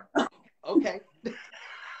 more. Okay.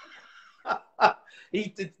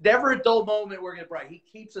 It's never a dull moment working with Brian. He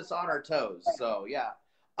keeps us on our toes. So, yeah.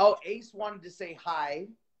 Oh, Ace wanted to say hi,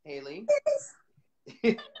 Haley.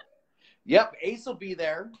 Yep, Ace will be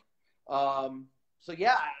there. So,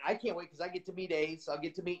 yeah, I can't wait because I get to meet Ace. I'll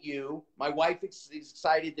get to meet you. My wife is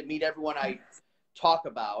excited to meet everyone I talk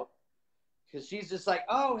about because she's just like,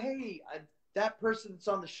 oh, hey, that person's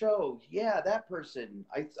on the show. Yeah, that person.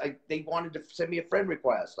 They wanted to send me a friend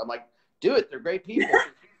request. I'm like, do it. They're great people.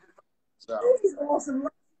 So. This is awesome.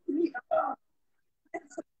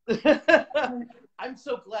 I'm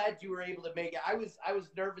so glad you were able to make it. I was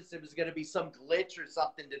nervous it was going to be some glitch or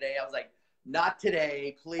something today. I was like, not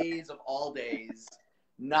today, please, of all days.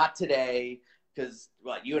 Not today, because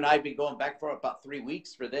you and I have been going back for about 3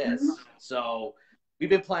 weeks for this. So we've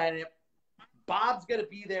been planning it. Bob's going to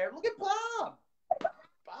be there. Look at Bob.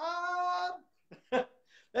 Bob.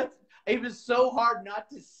 It was so hard not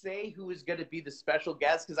to say who was going to be the special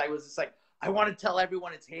guest because I was just like, I want to tell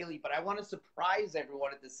everyone it's Haley, but I want to surprise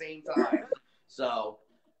everyone at the same time. So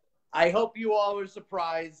I hope you all were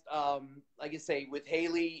surprised. Like I say, with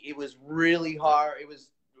Haley, it was really hard.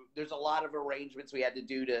 There's a lot of arrangements we had to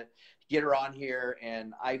do to get her on here,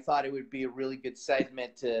 and I thought it would be a really good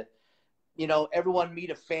segment to, everyone meet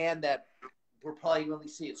a fan that we're probably going to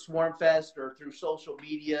see at Swarmfest or through social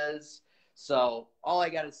medias. So all I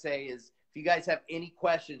got to say is if you guys have any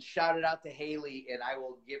questions, shout it out to Haley, and I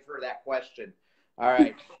will give her that question. All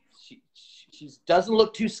right. She doesn't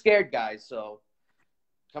look too scared, guys, so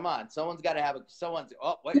come on. Someone's got to have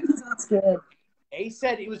oh, wait. That's good. Ace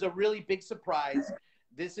said it was a really big surprise.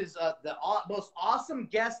 This is the most awesome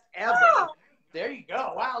guest ever. Oh. There you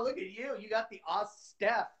go. Wow, look at you. You got the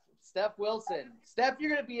Steph Wilson. Steph, you're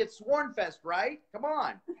going to be at Swarmfest, right? Come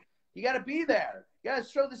on. You got to be there. You got to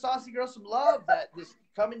show this Aussie girl some love this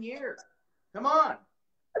coming year. Come on.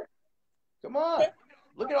 Come on.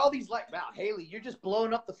 Look at all these likes. Wow, Haley, you're just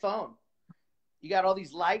blowing up the phone. You got all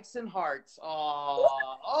these likes and hearts.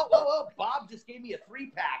 Oh, Bob just gave me a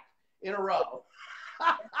 3-pack in a row.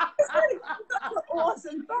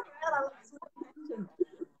 Awesome.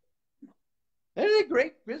 There's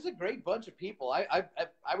a great bunch of people. I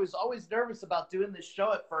was always nervous about doing this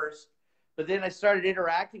show at first, but then I started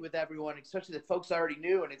interacting with everyone, especially the folks I already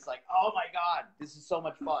knew, and it's like, oh my God, this is so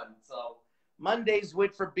much fun. So Mondays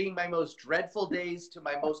went from being my most dreadful days to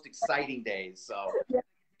my most exciting days. So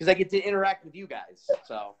because I get to interact with you guys.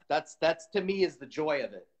 So that's to me is the joy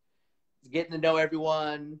of it. It's getting to know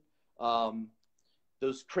everyone.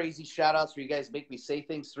 Those crazy shout outs where you guys make me say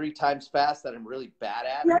things 3 times fast that I'm really bad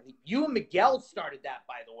at. Yeah. You and Miguel started that,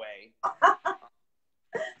 by the way.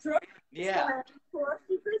 Yeah.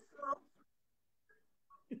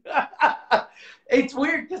 It's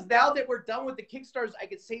weird because now that we're done with the Kickstarters, I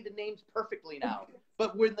can say the names perfectly now.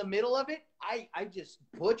 But we're in the middle of it. I just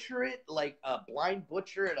butcher it like a blind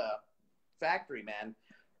butcher at a factory, man.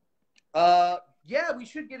 Yeah, we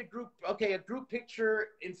should get a group. Okay, a group picture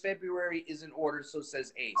in February is in order, so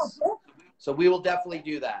says Ace. Oh, cool. So we will definitely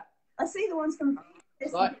do that. I see the ones from.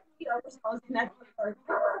 I wish I was in that.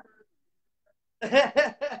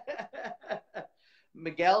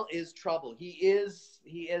 Miguel is trouble. He is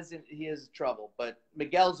trouble. But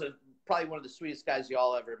Miguel's probably one of the sweetest guys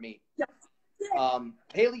y'all ever meet. Yes.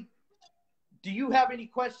 Haley, do you have any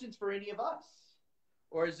questions for any of us,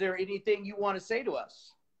 or is there anything you want to say to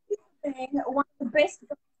us? One of the best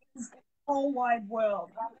things in the whole wide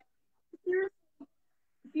world. Seriously,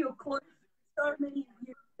 if you're close to so many of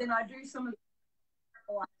you, then I do some of the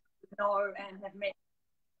people I know and have met.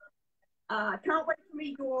 Can't wait to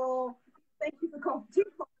meet you all. Thank you for Coffin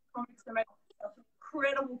Comics to make such an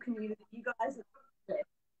incredible community. You guys are the best.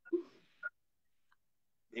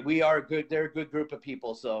 We are good. They're a good group of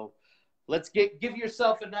people. So let's give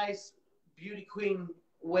yourself a nice beauty queen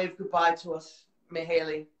wave goodbye to us,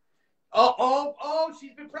 Haley. Oh,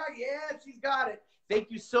 she's been practicing. Yeah, she's got it.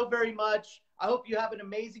 Thank you so very much. I hope you have an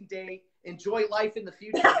amazing day. Enjoy life in the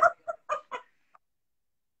future.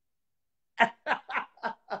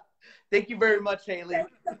 Thank you very much, Haley.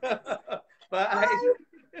 Bye.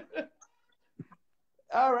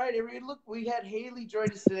 All right, everyone. Look, we had Haley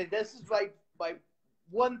join us today. This is my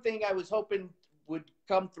one thing I was hoping would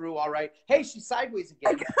come through. All right. Hey, she's sideways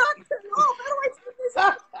again. I can't turn off. How do I turn this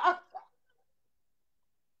off?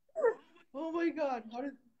 Oh my God!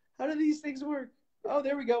 How do these things work? Oh,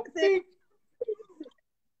 there we go.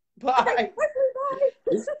 Bye.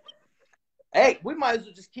 Hey, we might as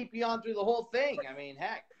well just keep you on through the whole thing. I mean,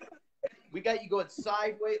 heck, we got you going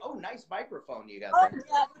sideways. Oh, nice microphone you got there.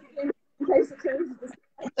 Yeah. In case it changes this.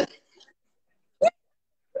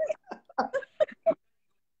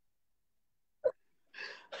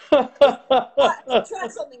 Try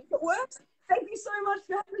something. If it works, thank you so much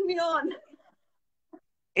for having me on.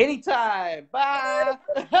 Anytime. Bye.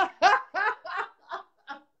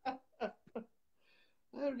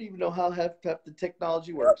 I don't even know how half the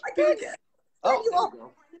technology works. I can't. Oh, there we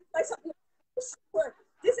go. Say something.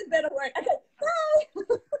 This is better work. Okay,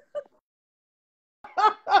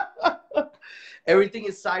 bye. Everything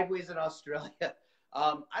is sideways in Australia.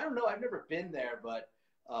 I don't know. I've never been there, but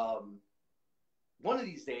one of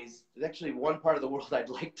these days, there's actually one part of the world I'd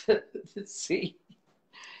like to see.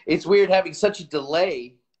 It's weird having such a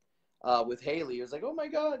delay with Haley. It was like, oh my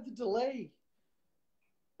God, the delay.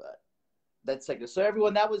 But that's like, so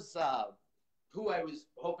everyone, that was who I was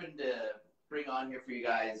hoping to bring on here for you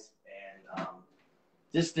guys. And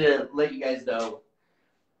just to let you guys know,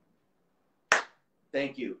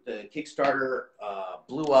 thank you. The Kickstarter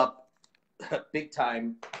blew up big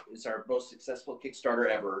time. It's our most successful Kickstarter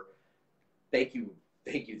ever. Thank you.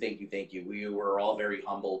 We were all very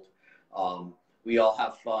humbled. We all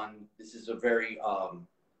have fun. This is a very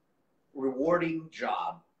rewarding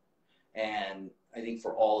job. And I think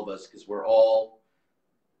for all of us, because we're all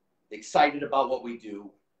excited about what we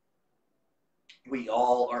do. We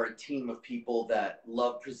all are a team of people that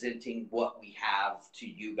love presenting what we have to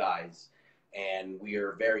you guys. And we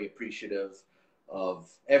are very appreciative of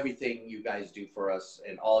everything you guys do for us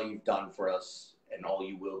and all you've done for us and all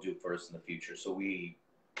you will do for us in the future. So we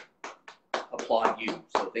applaud you.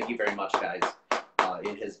 So thank you very much, guys.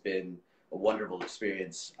 It has been a wonderful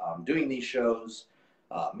experience doing these shows,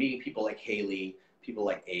 meeting people like Haley, people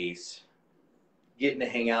like Ace, getting to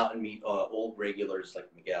hang out and meet old regulars like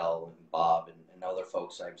Miguel and Bob and other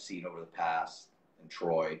folks I've seen over the past, and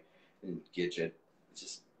Troy and Gidget. It's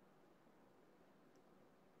just,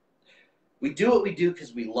 we do what we do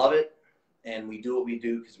because we love it, and we do what we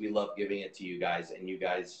do because we love giving it to you guys, and you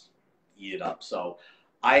guys eat it up. So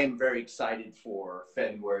I am very excited for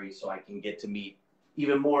February so I can get to meet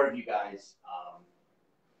even more of you guys.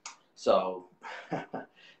 So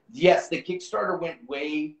yes, the Kickstarter went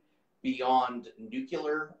way beyond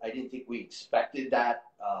nuclear. I didn't think we expected that.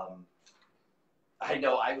 I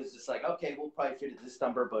know I was just like, okay, we'll probably fit at this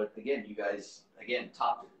number, but again, you guys, again,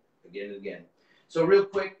 topped it again and again. So real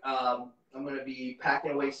quick, I'm going to be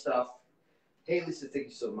packing away stuff. Hey, Lisa, thank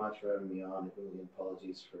you so much for having me on. Really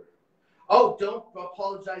apologies for... Oh, don't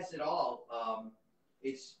apologize at all.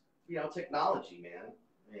 It's, you know, technology, man.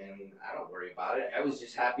 And I don't worry about it. I was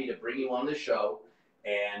just happy to bring you on the show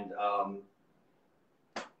and,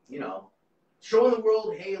 you know, showing the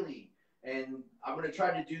world Haley. And I'm going to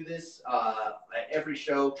try to do this at every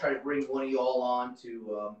show, try to bring one of you all on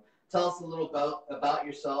to tell us a little about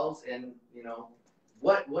yourselves and, you know,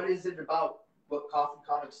 what is it about what Coffin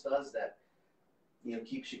Comics does that, you know,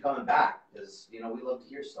 keeps you coming back? Because, you know, we love to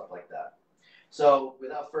hear stuff like that. So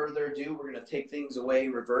without further ado, we're going to take things away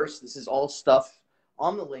in reverse. This is all stuff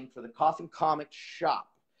on the link for the Coffin Comics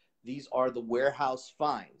shop. These are the warehouse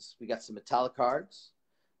finds. We got some metallic cards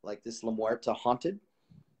like this La Muerta Haunted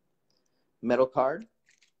metal card.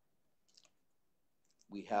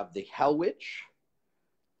 We have the Hell Witch.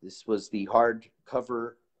 This was the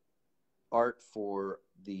hardcover art for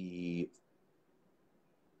the,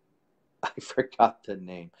 I forgot the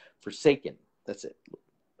name, Forsaken. That's it.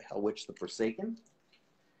 Hell Witch the Forsaken.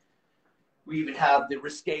 We even have the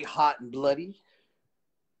risque, hot and bloody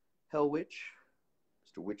Hell Witch,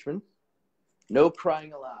 Mr. Witchman. No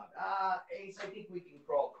crying aloud. Ace, I think we can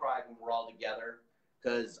all cry when we're all together,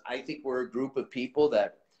 because I think we're a group of people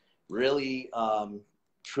that really,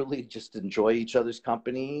 truly just enjoy each other's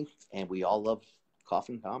company, and we all love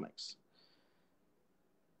Coffin Comics.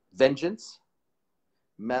 Vengeance,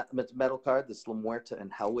 metal card, this La Muerta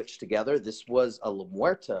and Hell Witch together. This was a La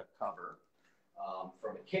Muerta cover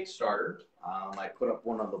from a Kickstarter. I put up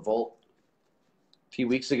one on the vault a few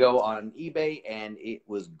weeks ago on eBay, and it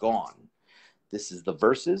was gone. This is the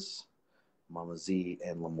Versus, Mama Z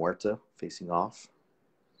and La Muerta facing off.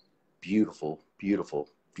 Beautiful, beautiful,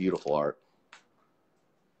 beautiful art.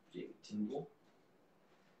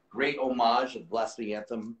 Great homage of Blasphemy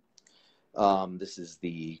Anthem. This is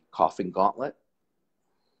the Coffin Gauntlet.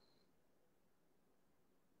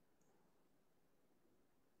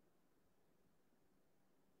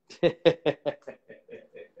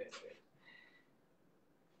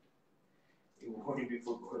 Warning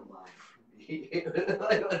before going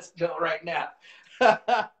live. Let's go right now.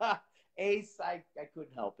 Ace, I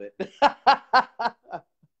couldn't help it.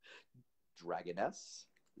 Dragoness.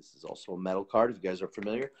 This is also a metal card, if you guys are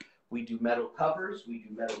familiar. We do metal covers, we do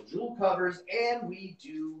metal jewel covers, and we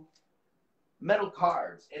do metal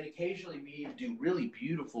cards. And occasionally we do really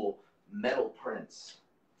beautiful metal prints.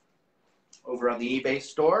 Over on the eBay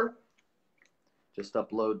store, just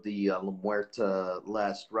upload the La Muerta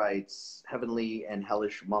Last Rites Heavenly and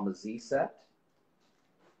Hellish Mama Z set.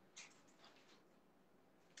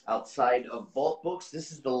 Outside of Vault Books,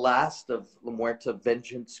 this is the last of La Muerta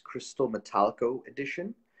Vengeance Crystal Metallico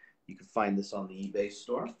edition. You can find this on the eBay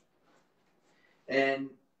store. And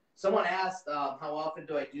someone asked, how often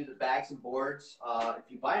do I do the bags and boards? If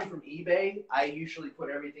you buy them from eBay, I usually put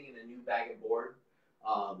everything in a new bag and board.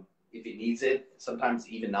 If it needs it, sometimes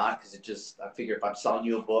even not, because it just, I figure if I'm selling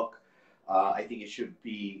you a book, I think it should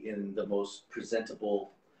be in the most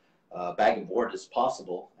presentable bag and board as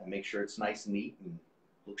possible, and make sure it's nice and neat and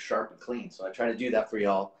looks sharp and clean. So I try to do that for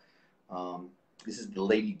y'all. This is the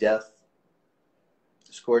Lady Death,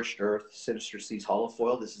 Scorched Earth, Sinister Seas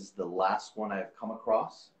holofoil. This is the last one I've come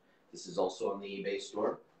across. This is also on the eBay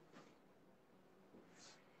store.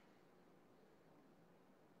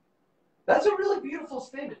 That's a really beautiful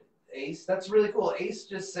statement, Ace. That's really cool. Ace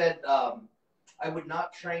just said, I would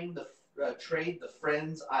not trade the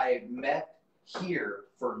friends I met here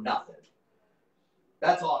for nothing.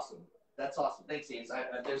 That's awesome. That's awesome. Thanks, Ace.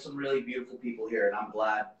 There's some really beautiful people here, and I'm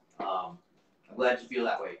glad you feel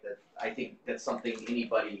that way. That I think that's something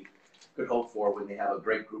anybody could hope for when they have a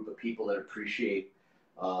great group of people that appreciate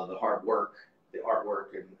the hard work, the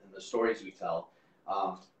artwork, and the stories we tell.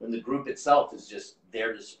 When the group itself is just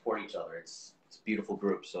there to support each other. It's a beautiful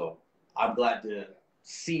group. So I'm glad to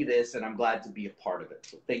see this, and I'm glad to be a part of it.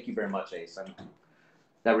 So thank you very much, Ace.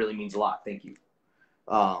 That really means a lot. Thank you.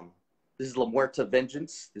 This is La Muerta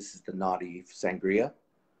Vengeance. This is the Naughty Sangria.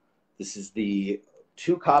 This is the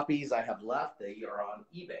 2 copies I have left. They are on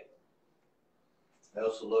eBay. I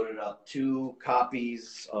also loaded up 2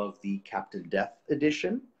 copies of the Captain Death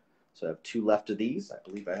edition. So I have 2 left of these. I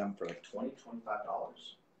believe I have them for like $20,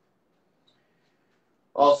 $25.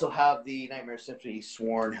 Also have the Nightmare Symphony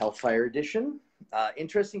Sworn Hellfire edition.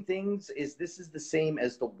 Interesting things is this is the same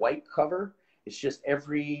as the white cover. It's just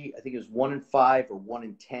every, I think it was 1 in 5 or 1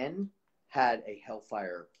 in 10 had a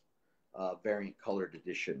Hellfire variant colored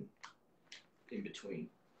edition in between.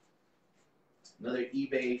 Another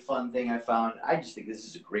eBay fun thing I found. I just think this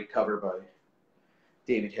is a great cover by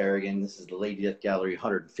David Harrigan. This is the Lady Death Gallery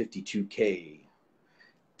 152K.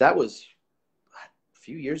 That was a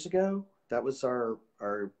few years ago. That was our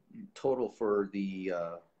total for the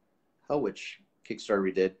Hell Witch Kickstarter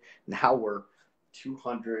we did. Now we're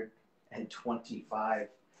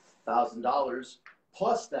 $225,000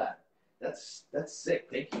 plus that. That's sick.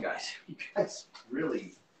 Thank you guys. You guys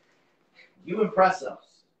really, you impress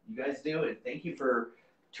us. You guys do it. Thank you for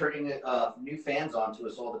turning new fans on to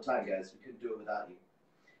us all the time, guys. We couldn't do it without you.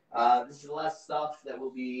 This is the last stuff that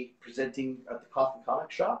we'll be presenting at the Coffin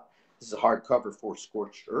Comics shop. This is a hardcover for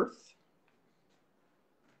Scorched Earth.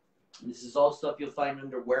 This is all stuff you'll find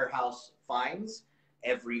under Warehouse Finds.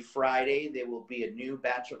 Every Friday, there will be a new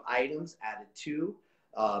batch of items added to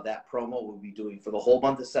that promo we'll be doing for the whole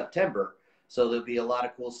month of September. So there'll be a lot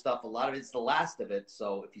of cool stuff. A lot of it's the last of it.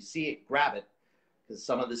 So if you see it, grab it. Because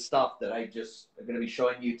some of the stuff that I just am going to be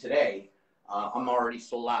showing you today I'm already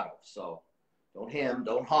sold out of. So don't hem,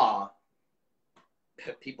 don't haw.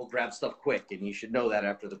 People grab stuff quick, and you should know that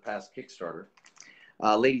after the past Kickstarter.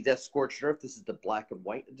 Lady Death Scorched Earth. This is the black and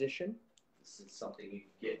white edition. This is something you can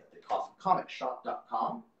get at the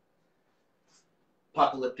CoffinComicsShop.com.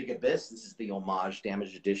 Apocalyptic Abyss. This is the homage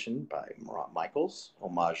damaged edition by Murat Michaels,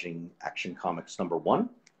 homaging Action Comics #1.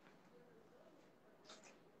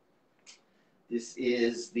 This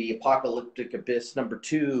is the Apocalyptic Abyss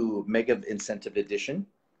 #2 Mega Incentive Edition.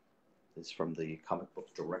 This is from the Comic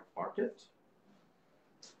Book Direct Market.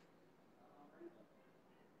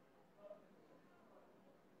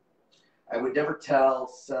 I would never tell,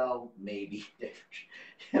 sell, maybe.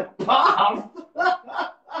 Bob!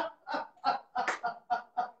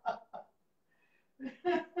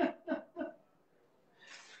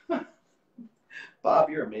 Bob,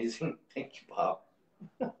 you're amazing. Thank you, Bob.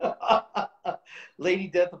 Lady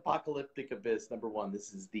Death Apocalyptic Abyss #1.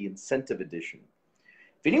 This is the incentive edition.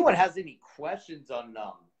 If anyone has any questions on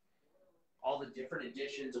all the different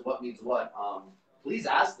editions of what means what, please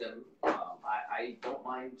ask them. I don't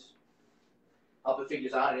mind helping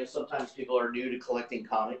figures out. I know sometimes people are new to collecting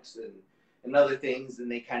comics and other things,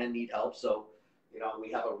 and they kind of need help. So, you know,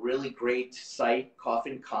 we have a really great site,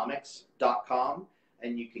 coffincomics.com,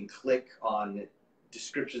 and you can click on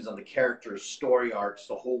descriptions on the characters, story arcs,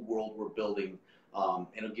 the whole world we're building, and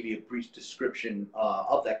it'll give you a brief description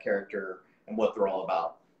of that character and what they're all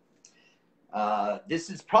about. This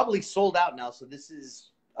is probably sold out now, so this is,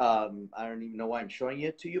 I don't even know why I'm showing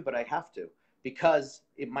it to you, but I have to, because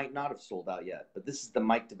it might not have sold out yet. But this is the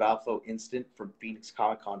Mike DeValfo Instant from Phoenix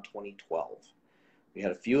Comic Con 2012. We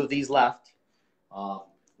had a few of these left.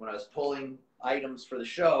 When I was pulling items for the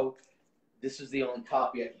show, this is the only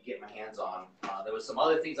copy I could get my hands on. There was some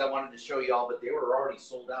other things I wanted to show you all, but they were already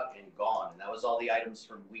sold out and gone. And that was all the items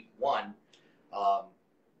from week 1.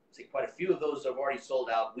 See, quite a few of those have already sold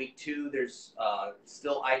out. Week 2, there's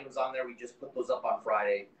still items on there. We just put those up on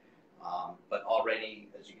Friday. But already,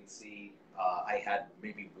 as you can see, I had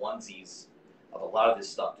maybe onesies of a lot of this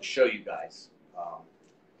stuff to show you guys.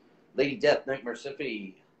 Lady Death Nightmare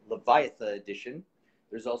Symphony Leviathan edition.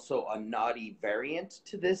 There's also a naughty variant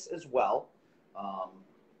to this as well.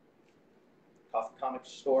 Coffin Comics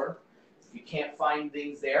store. If you can't find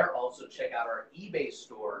things there, also check out our eBay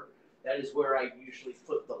store. That is where I usually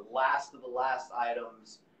put the last of the last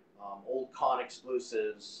items, old con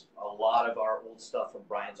exclusives, a lot of our old stuff from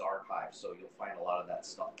Brian's archive. So you'll find a lot of that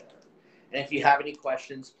stuff there. And if you have any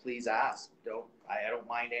questions, please ask. I don't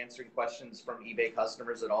mind answering questions from eBay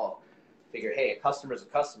customers at all. Figure, hey, a customer's a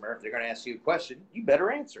customer. If they're going to ask you a question, you better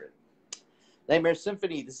answer it. Nightmare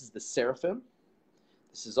Symphony, this is the Seraphim.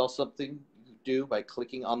 This is also something you do by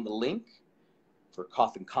clicking on the link for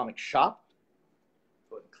Coffin Comics Shop.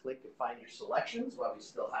 Go ahead and click and find your selections while we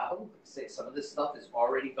still have them. Like I say, some of this stuff is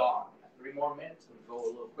already gone. 3 more minutes. I'm going to go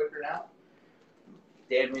a little quicker now.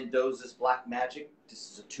 Dan Mendoza's Black Magic.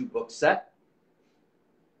 This is a 2-book set.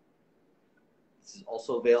 This is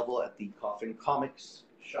also available at the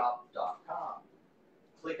CoffinComicsShop.com.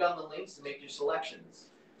 Click on the links to make your selections.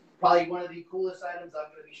 Probably one of the coolest items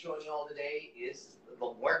I'm going to be showing you all today is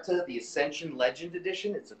La Muerta, the Ascension Legend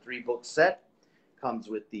Edition. It's a 3-book set. Comes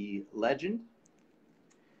with the Legend,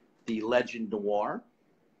 the Legend Noir,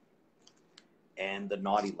 and the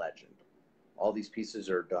Naughty Legend. All these pieces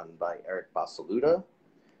are done by Eric Basaluda.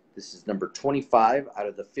 This is number 25 out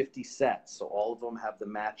of the 50 sets. So all of them have the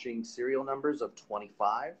matching serial numbers of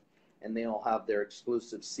 25, and they all have their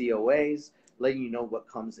exclusive COAs, letting you know what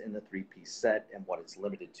comes in the 3-piece set and what it's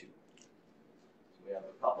limited to. So we have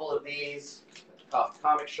a couple of these at the Coffin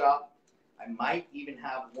Comics Shop. I might even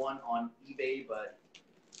have one on eBay, but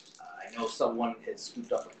I know someone had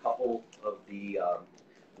scooped up a couple of the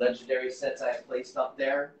legendary sets I placed up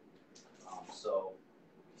there. So,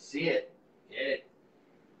 see it, get it.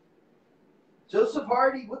 Joseph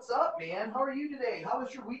Hardy, what's up, man? How are you today? How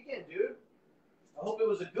was your weekend, dude? I hope it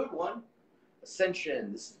was a good one.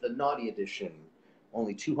 Ascension, this is the Naughty Edition.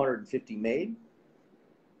 Only 250 made.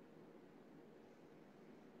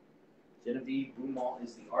 Genevieve Beaumont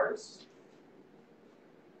is the artist.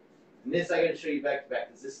 And this I got to show you back to back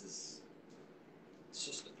because it's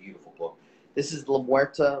just a beautiful book. This is La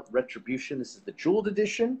Muerta Retribution. This is the Jeweled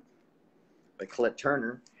Edition by Colette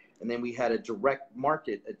Turner. And then we had a direct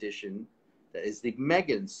market edition that is the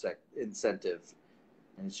Mega Incentive.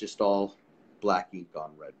 And it's just all black ink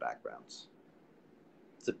on red backgrounds.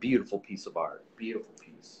 It's a beautiful piece of art. Beautiful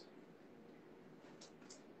piece.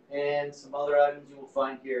 And some other items you will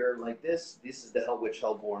find here like this. This is the Hell Witch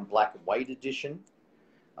Hellborn Black and White Edition.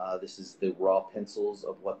 This is the raw pencils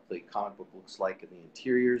of what the comic book looks like in the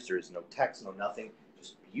interiors. There is no text, no nothing.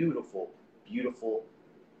 Just beautiful, beautiful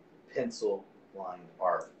pencil lined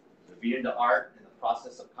art. So if you're into art and the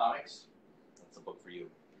process of comics, that's a book for you.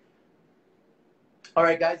 All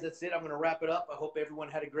right, guys, that's it. I'm going to wrap it up. I hope everyone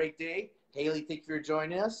had a great day. Haley, thank you for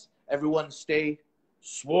joining us. Everyone stay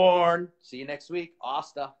sworn. See you next week.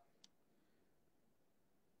 Asta.